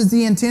Christ is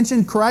the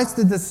intention, Christ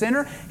is the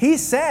center, He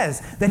says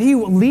that He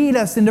will lead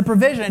us into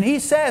provision. He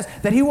says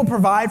that He will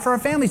provide for our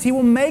families. He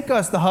will make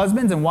us the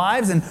husbands and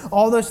wives and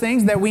all those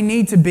things that we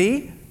need to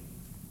be.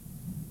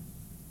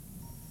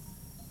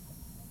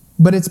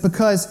 But it's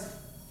because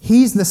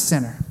He's the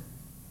center.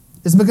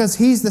 It's because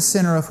He's the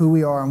center of who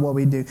we are and what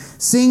we do.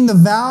 Seeing the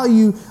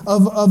value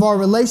of our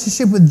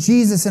relationship with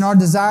Jesus and our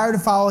desire to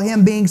follow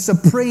Him being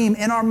supreme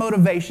in our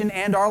motivation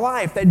and our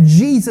life. That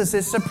Jesus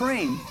is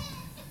supreme.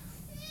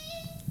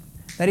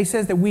 That He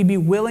says that we be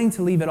willing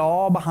to leave it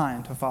all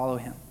behind to follow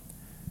Him.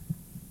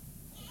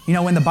 You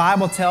know, when the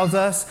Bible tells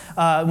us,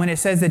 when it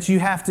says that you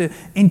have to,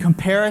 in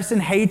comparison,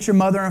 hate your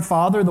mother and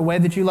father the way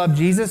that you love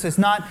Jesus, it's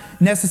not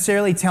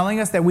necessarily telling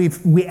us that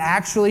we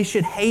actually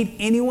should hate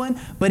anyone,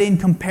 but in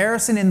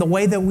comparison, in the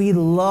way that we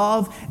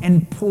love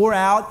and pour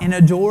out and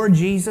adore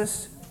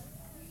Jesus,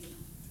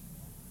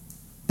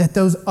 that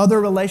those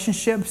other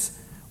relationships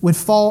would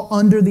fall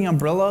under the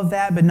umbrella of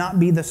that, but not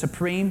be the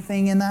supreme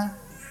thing in that.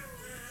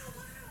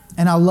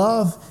 And I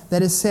love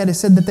that it said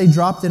that they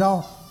dropped it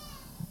all.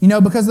 You know,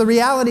 because the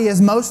reality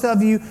is most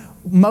of you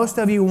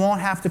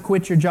won't have to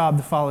quit your job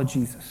to follow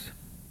Jesus.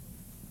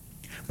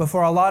 But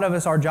for a lot of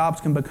us, our jobs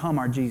can become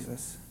our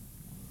Jesus.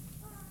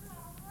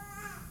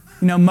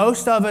 You know,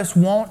 most of us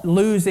won't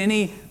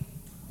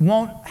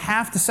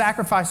have to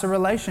sacrifice a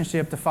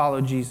relationship to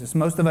follow Jesus.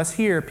 Most of us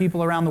here,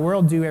 people around the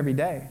world do every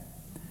day.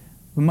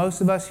 But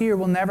most of us here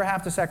will never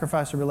have to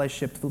sacrifice a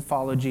relationship to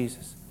follow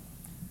Jesus.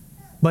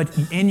 But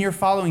in your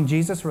following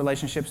Jesus,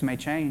 relationships may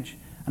change.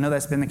 I know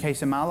that's been the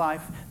case in my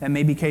life. That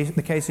may be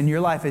the case in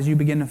your life. As you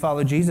begin to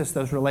follow Jesus,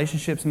 those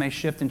relationships may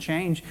shift and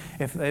change.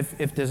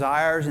 If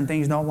desires and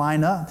things don't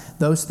line up,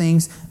 those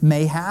things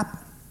may happen.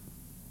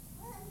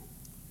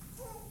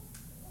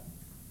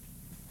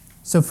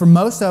 So for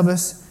most of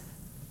us,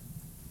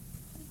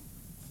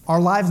 our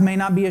lives may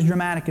not be as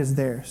dramatic as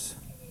theirs.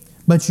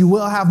 But you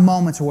will have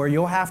moments where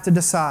you'll have to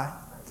decide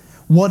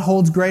What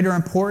holds greater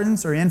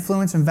importance or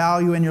influence and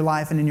value in your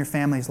life and in your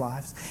family's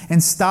lives?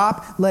 And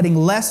stop letting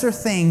lesser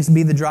things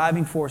be the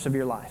driving force of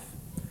your life.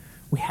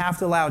 We have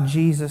to allow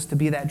Jesus to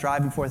be that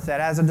driving force, that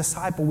as a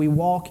disciple we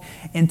walk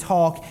and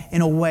talk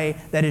in a way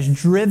that is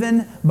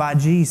driven by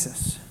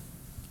Jesus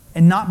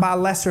and not by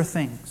lesser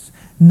things.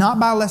 Not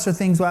by lesser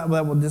things that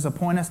will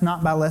disappoint us,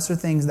 not by lesser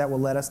things that will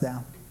let us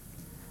down.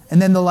 And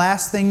then the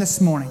last thing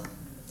this morning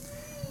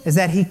is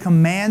that He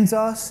commands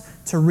us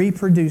to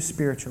reproduce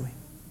spiritually.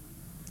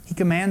 He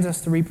commands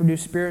us to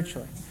reproduce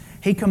spiritually.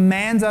 He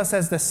commands us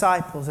as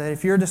disciples that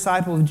if you're a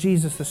disciple of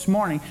Jesus this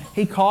morning,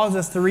 He calls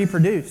us to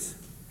reproduce.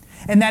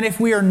 And that if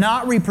we are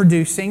not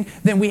reproducing,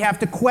 then we have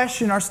to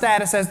question our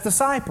status as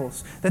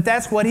disciples.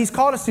 That's what He's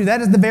called us to. That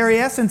is the very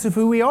essence of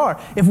who we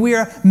are. If we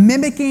are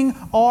mimicking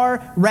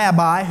our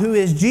rabbi, who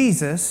is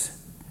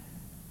Jesus,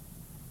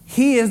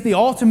 He is the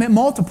ultimate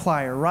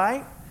multiplier,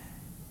 right?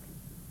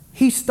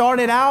 He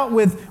started out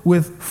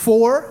with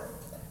 4,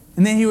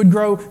 and then He would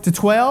grow to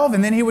 12,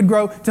 and then He would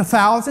grow to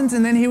thousands,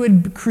 and then He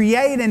would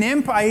create an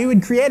empire. He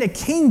would create a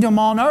kingdom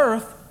on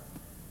earth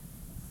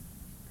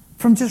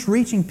from just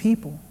reaching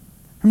people.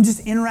 From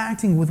just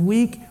interacting with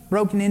weak,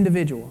 broken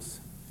individuals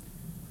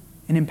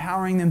and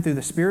empowering them through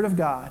the Spirit of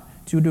God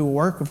to do a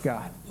work of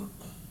God.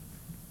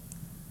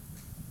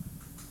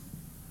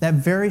 That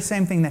very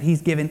same thing that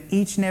He's given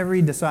each and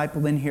every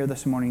disciple in here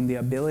this morning the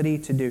ability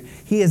to do.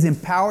 He has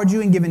empowered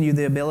you and given you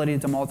the ability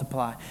to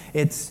multiply.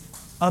 It's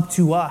up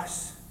to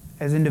us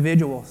as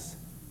individuals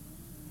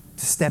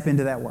to step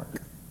into that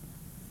work.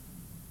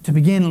 To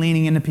begin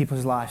leaning into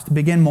people's lives, to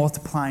begin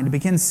multiplying, to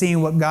begin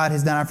seeing what God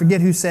has done. I forget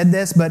who said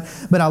this, but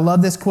I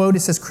love this quote.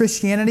 It says,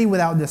 Christianity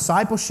without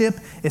discipleship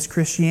is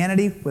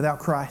Christianity without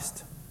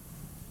Christ.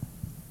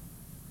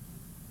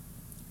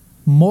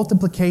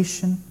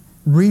 Multiplication,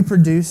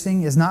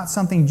 reproducing is not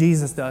something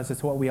Jesus does.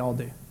 It's what we all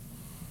do.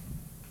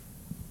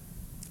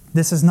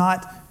 This is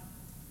not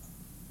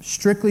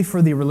strictly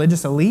for the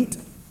religious elite,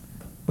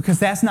 because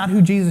that's not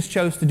who Jesus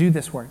chose to do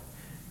this work.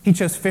 He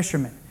chose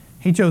fishermen.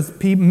 He chose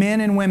men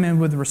and women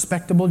with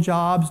respectable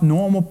jobs,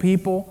 normal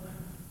people,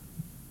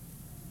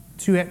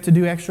 to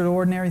do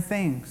extraordinary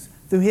things.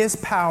 Through His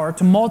power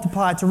to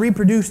multiply, to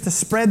reproduce, to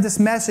spread this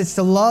message,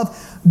 to love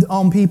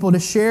on people, to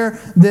share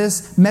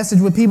this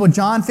message with people.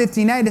 John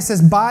 15:8, it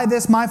says, by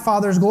this my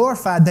Father is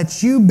glorified,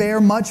 that you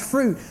bear much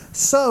fruit.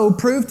 So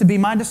prove to be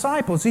my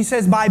disciples. He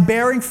says, by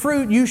bearing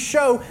fruit, you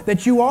show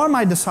that you are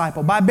my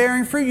disciple. By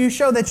bearing fruit, you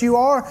show that you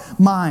are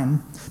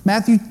mine.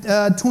 Matthew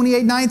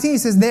 28:19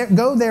 says,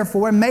 go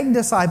therefore and make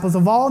disciples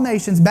of all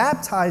nations,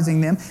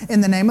 baptizing them in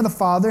the name of the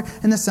Father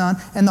and the Son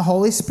and the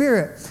Holy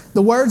Spirit.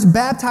 The words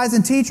baptize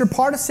and teach are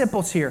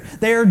participles here.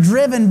 They are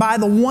driven by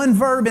the one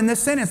verb in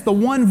this sentence. The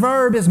one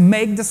verb is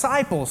make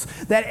disciples.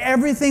 That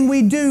everything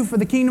we do for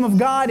the kingdom of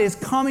God is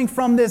coming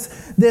from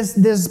this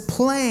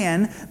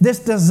plan, this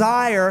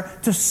desire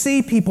to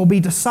see people be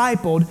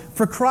discipled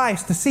for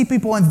Christ, to see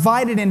people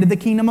invited into the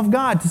kingdom of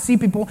God, to see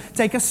people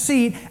take a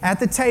seat at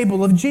the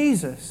table of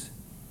Jesus.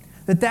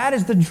 That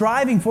is the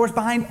driving force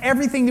behind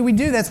everything that we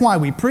do. That's why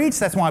we preach.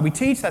 That's why we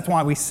teach. That's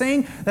why we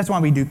sing. That's why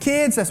we do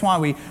kids. That's why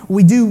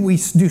we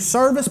do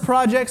service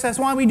projects. That's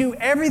why we do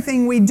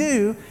everything we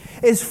do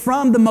is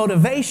from the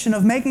motivation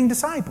of making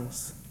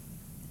disciples,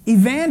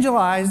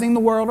 evangelizing the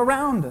world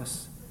around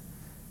us.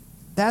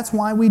 That's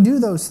why we do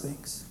those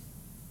things.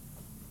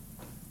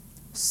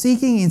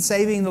 Seeking and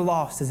saving the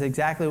lost is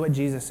exactly what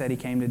Jesus said He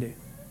came to do.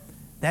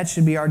 That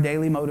should be our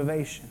daily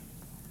motivation.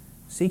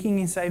 Seeking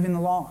and saving the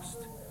lost.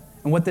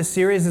 And what this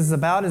series is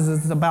about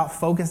it's about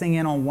focusing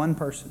in on one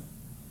person.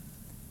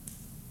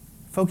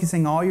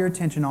 Focusing all your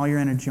attention, all your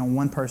energy on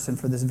one person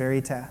for this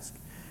very task.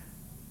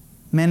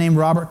 A man named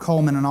Robert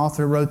Coleman, an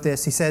author, wrote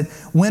this. He said,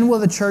 when will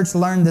the church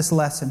learn this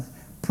lesson?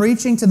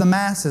 Preaching to the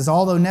masses,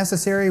 although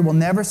necessary, will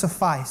never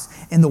suffice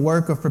in the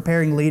work of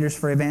preparing leaders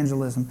for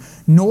evangelism.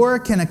 Nor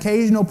can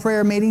occasional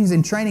prayer meetings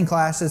and training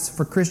classes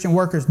for Christian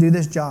workers do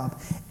this job.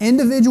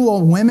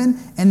 Individual women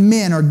and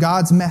men are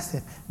God's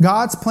method.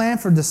 God's plan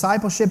for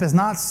discipleship is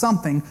not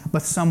something,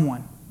 but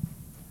someone.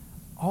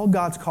 All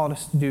God's called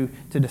us to do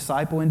to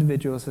disciple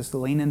individuals is to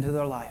lean into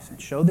their lives and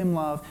show them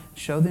love,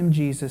 show them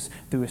Jesus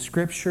through His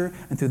Scripture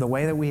and through the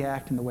way that we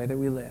act and the way that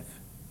we live.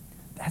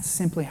 That's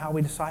simply how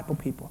we disciple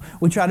people.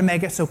 We try to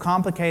make it so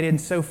complicated and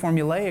so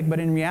formulaic,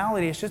 but in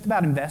reality, it's just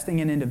about investing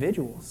in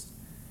individuals.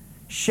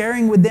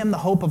 Sharing with them the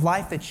hope of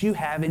life that you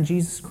have in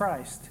Jesus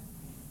Christ.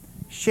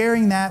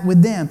 Sharing that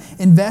with them.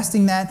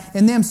 Investing that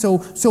in them. So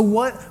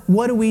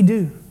what do we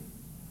do?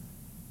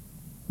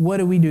 What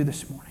do we do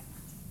this morning?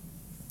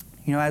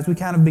 You know, as we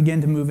kind of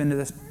begin to move into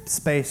this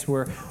space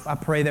where I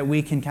pray that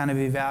we can kind of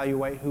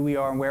evaluate who we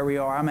are and where we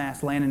are, I'm going to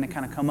ask Landon to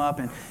kind of come up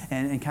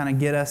and kind of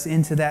get us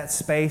into that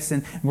space.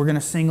 And we're going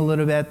to sing a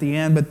little bit at the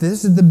end. But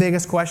this is the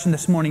biggest question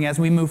this morning as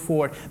we move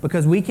forward.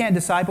 Because we can't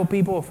disciple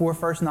people if we're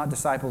first not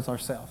disciples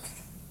ourselves.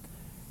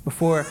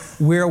 Before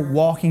we're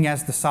walking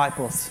as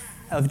disciples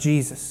of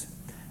Jesus.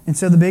 And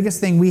so the biggest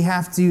thing we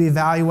have to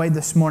evaluate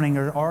this morning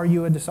is, are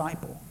you a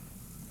disciple?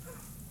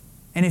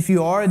 And if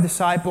you are a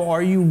disciple,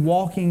 are you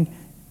walking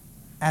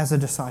as a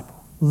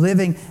disciple?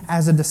 living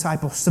as a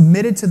disciple,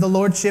 submitted to the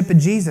lordship of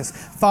Jesus,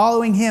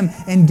 following Him,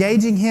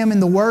 engaging Him in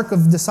the work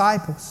of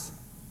disciples.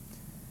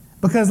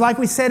 Because like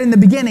we said in the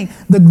beginning,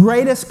 the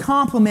greatest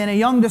compliment a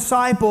young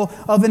disciple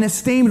of an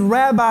esteemed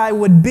rabbi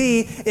would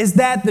be is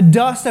that the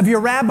dust of your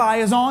rabbi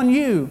is on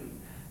you.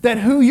 That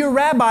who your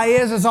rabbi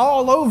is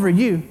all over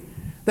you.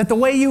 That the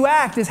way you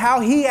act is how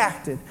he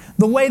acted.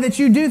 The way that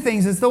you do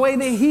things is the way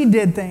that he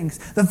did things.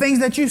 The things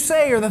that you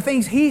say are the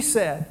things he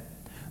said.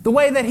 The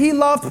way that he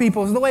loved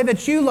people is the way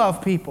that you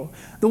love people.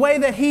 The way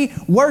that he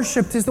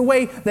worshiped is the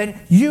way that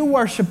you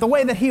worship. The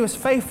way that he was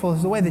faithful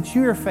is the way that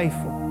you are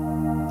faithful.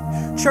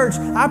 Church,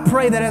 I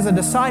pray that as a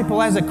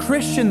disciple, as a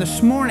Christian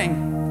this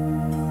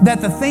morning, that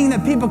the thing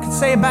that people could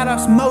say about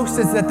us most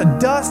is that the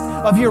dust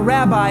of your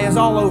rabbi is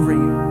all over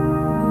you.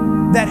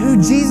 That who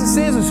Jesus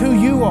is who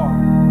you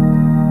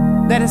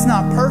are. That it's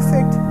not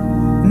perfect,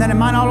 and that it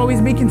might not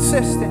always be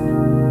consistent,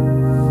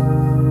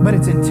 but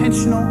it's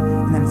intentional,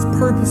 and that it's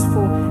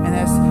purposeful, and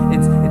that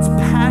it's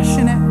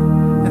passionate,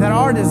 and that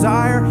our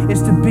desire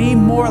is to be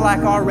more like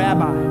our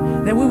rabbi.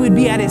 That we would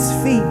be at His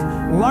feet,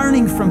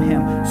 learning from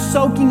Him,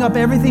 soaking up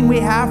everything we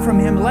have from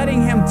Him,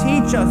 letting Him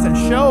teach us and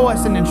show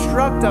us and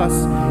instruct us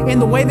in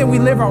the way that we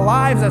live our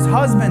lives as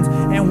husbands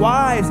and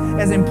wives,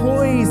 as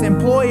employees,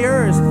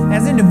 employers,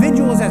 as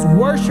individuals, as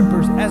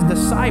worshipers, as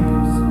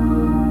disciples.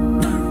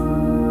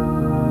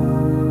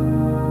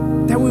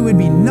 That we would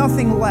be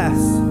nothing less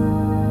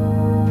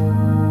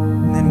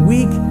than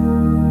weak,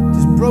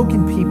 just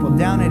broken people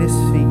down at His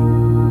feet,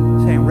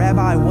 saying,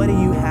 Rabbi, what do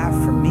you have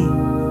for me?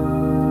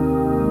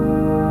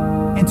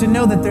 And to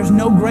know that there's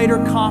no greater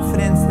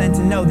confidence than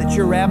to know that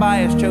your rabbi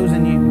has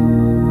chosen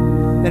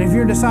you. That if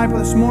you're a disciple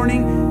this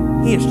morning,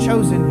 He has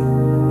chosen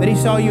you. That He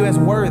saw you as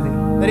worthy.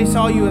 That He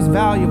saw you as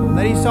valuable.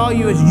 That He saw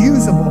you as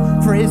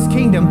usable for His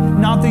kingdom,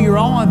 not through your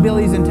own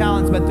abilities and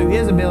talents, but through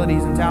His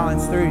abilities and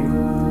talents through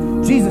you.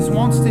 Jesus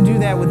wants to do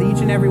that with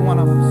each and every one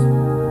of us.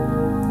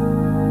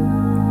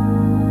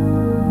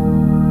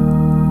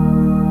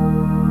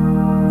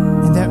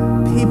 And that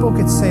people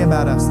could say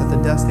about us that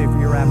the dust of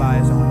your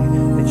rabbi is on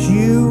you. That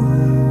you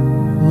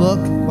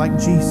look like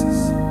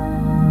Jesus.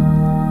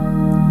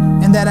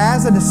 And that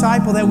as a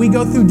disciple that we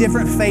go through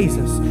different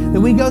phases.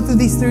 That we go through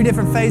these 3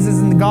 different phases,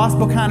 and the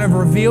gospel kind of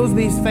reveals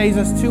these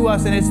phases to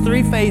us, and it's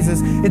 3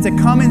 phases. It's a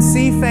come and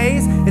see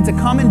phase, it's a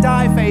come and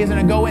die phase, and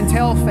a go and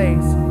tell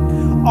phase.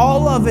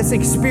 All of us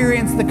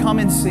experience the come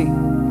and see.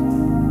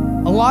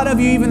 A lot of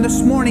you, even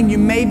this morning, you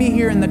may be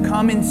here in the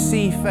come and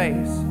see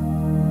phase,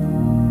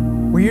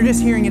 where you're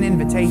just hearing an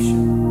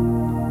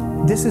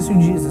invitation. This is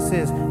who Jesus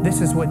is.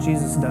 This is what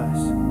Jesus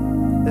does.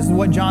 This is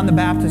what John the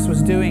Baptist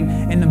was doing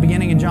in the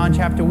beginning of John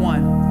chapter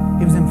 1.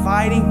 He was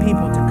inviting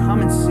people to come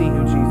and see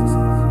who Jesus is.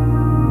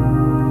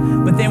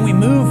 But then we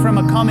move from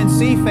a come and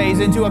see phase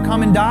into a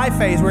come and die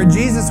phase, where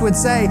Jesus would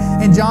say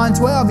in John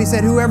 12, He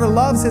said, whoever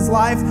loves his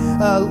life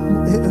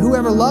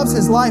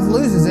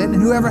loses it, and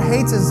whoever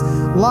hates his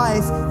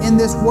life in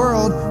this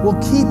world will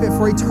keep it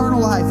for eternal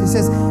life. He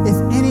says, if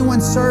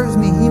anyone serves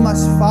me, he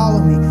must follow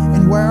me,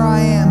 and where I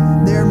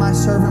am, there my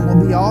servant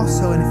will be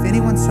also. And if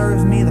anyone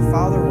serves me, the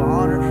Father will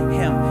honor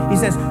him. He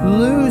says,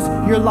 lose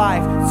your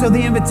life. So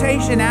the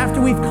invitation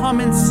after we've come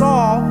and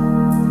saw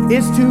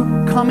is to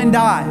come and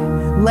die.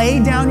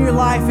 Lay down your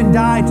life and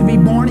die to be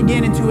born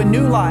again into a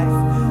new life.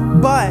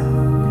 But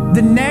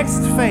the next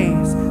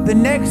phase, the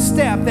next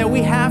step that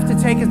we have to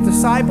take as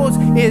disciples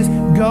is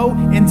go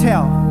and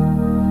tell.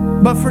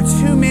 But for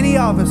too many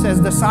of us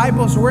as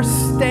disciples, we're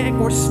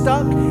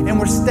stuck and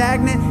we're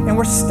stagnant and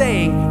we're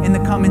staying in the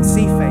come and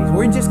see phase.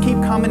 We just keep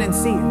coming and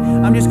seeing.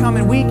 I'm just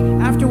coming week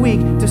after week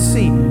to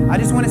see. I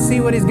just want to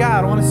see what He's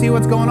got. I want to see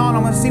what's going on. I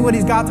want to see what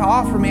He's got to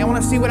offer me. I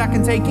want to see what I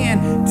can take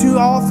in. Too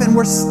often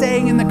we're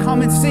staying in the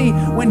come and see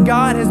when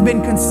God has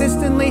been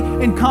consistently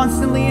and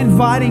constantly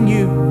inviting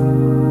you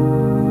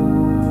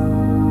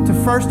to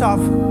first off,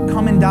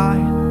 come and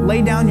die.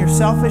 Lay down your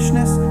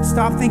selfishness.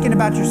 Stop thinking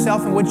about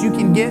yourself and what you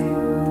can get.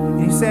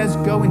 And He says,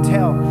 go and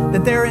tell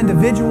that there are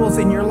individuals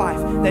in your life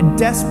that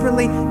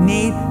desperately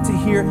need to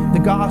hear the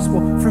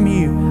gospel from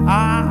you.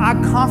 I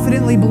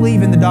confidently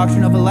believe in the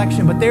doctrine of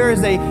election, but there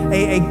is a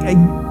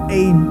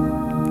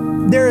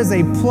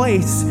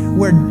place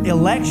where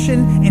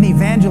election and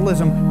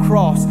evangelism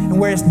cross, and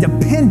where it's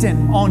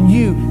dependent on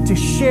you to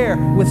share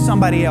with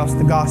somebody else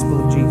the gospel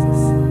of Jesus.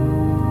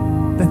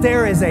 That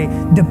there is a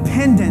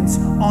dependence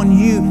on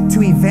you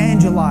to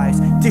evangelize,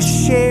 to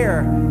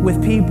share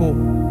with people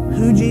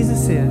who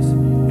Jesus is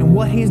and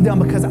what He's done.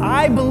 Because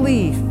I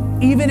believe,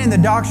 even in the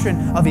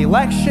doctrine of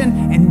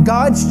election and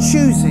God's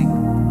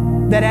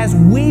choosing, that as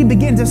we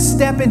begin to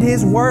step into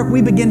His work,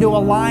 we begin to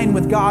align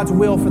with God's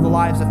will for the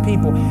lives of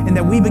people, and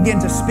that we begin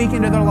to speak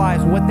into their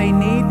lives what they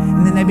need,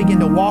 and then they begin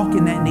to walk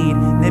in that need,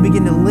 and they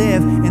begin to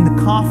live in the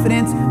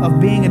confidence of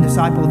being a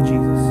disciple of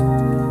Jesus.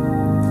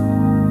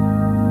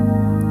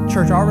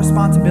 Church, our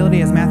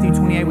responsibility, as Matthew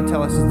 28 would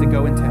tell us, is to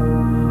go and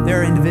tell.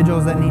 There are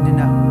individuals that need to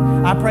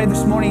know. I pray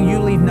this morning you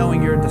leave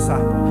knowing you're a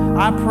disciple.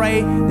 I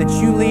pray that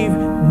you leave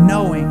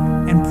knowing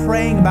and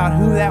praying about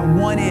who that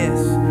one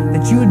is,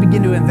 that you would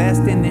begin to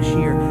invest in this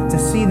year, to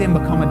see them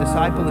become a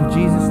disciple of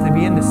Jesus, to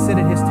begin to sit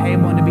at his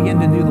table and to begin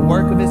to do the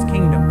work of his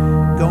kingdom,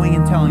 going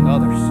and telling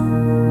others.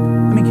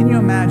 I mean, can you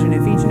imagine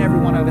if each and every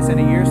one of us in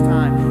a year's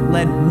time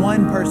led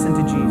one person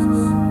to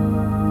Jesus,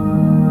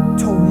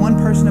 told one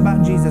person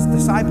about Jesus,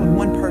 discipled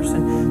one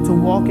person to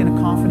walk in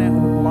a confident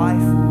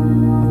life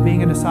of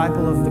being a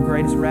disciple of the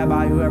greatest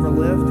rabbi who ever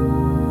lived?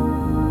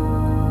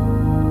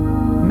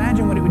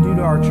 Imagine what it would do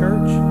to our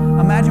church.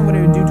 Imagine what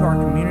it would do to our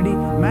community.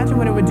 Imagine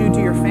what it would do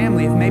to your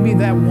family if maybe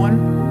that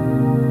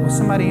one was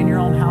somebody in your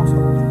own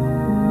household.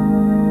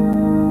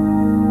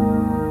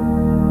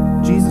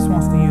 Jesus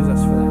wants to use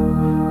us for that.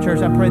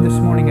 Church, I pray this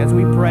morning as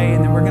we pray,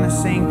 and then we're going to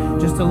sing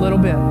just a little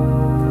bit,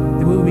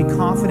 that we will be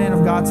confident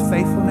of God's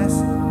faithfulness,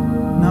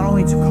 not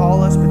only to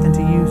call us, but then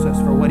to use us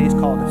for what he's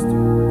called us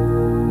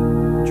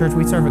to. Church,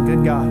 we serve a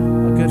good God,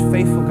 a good,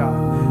 faithful God,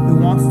 who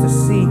wants to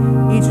see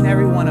each and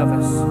every one of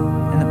us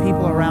and the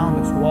people around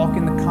us walk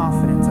in the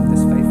confidence of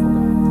this faithful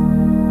God.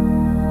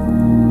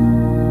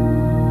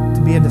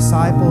 To be a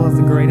disciple of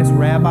the greatest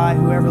rabbi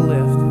who ever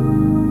lived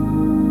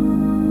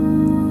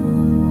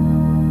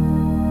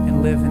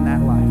and live in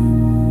that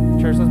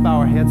life. Church, let's bow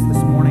our heads this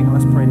morning and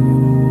let's pray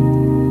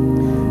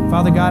together.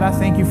 Father God, I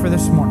thank you for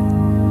this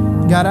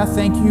morning. God, I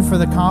thank you for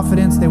the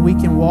confidence that we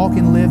can walk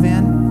and live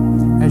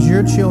in as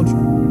your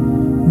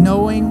children,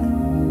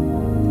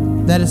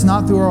 knowing that it's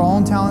not through our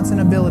own talents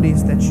and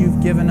abilities that you've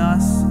given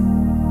us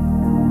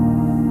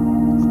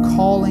a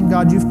calling.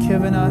 God, you've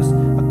given us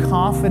a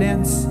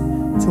confidence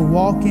to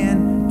walk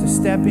in, to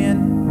step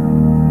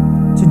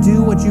in, to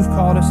do what you've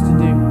called us to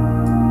do.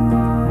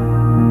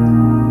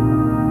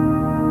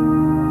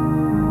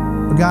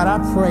 But God, I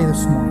pray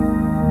this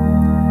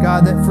morning,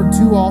 God, that for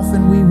too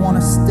often we want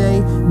to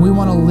stay, we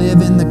want to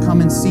live in the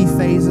come and see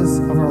phases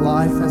of our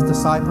life as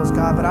disciples,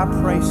 God, but I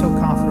pray so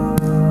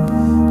confidently,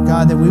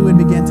 God, that we would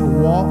begin to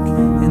walk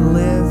and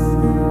live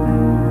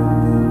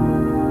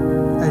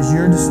as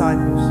your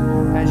disciples,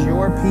 as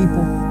your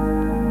people.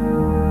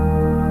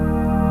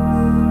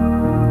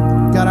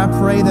 God, I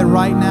pray that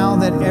right now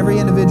that every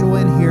individual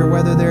in here,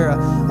 whether they're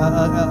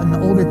an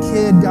older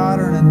kid, God,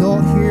 or an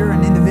adult here,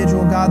 an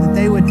individual, God, that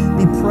they would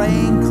be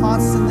praying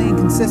constantly and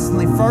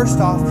consistently. First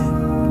off,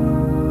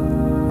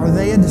 are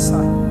they a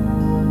disciple?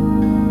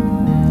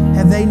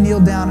 Have they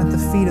kneeled down at the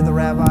feet of the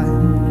rabbi?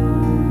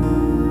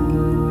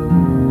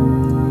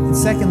 And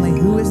secondly,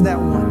 who is that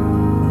one?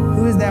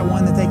 Who is that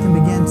one that they can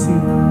begin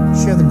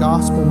to share the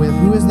gospel with?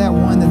 Who is that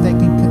one that they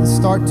can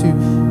start to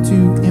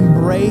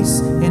embrace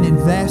and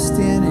invest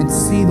in and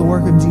see the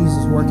work of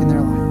Jesus work in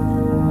their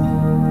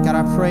life? God,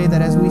 I pray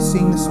that as we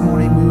sing this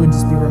morning, we would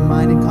just be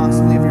reminded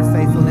constantly of your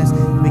faithfulness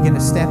and begin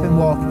to step and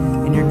walk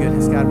in your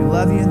goodness. God, we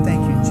love you and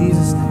thank you in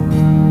Jesus' name.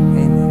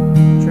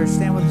 Amen. Church,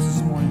 stand with us.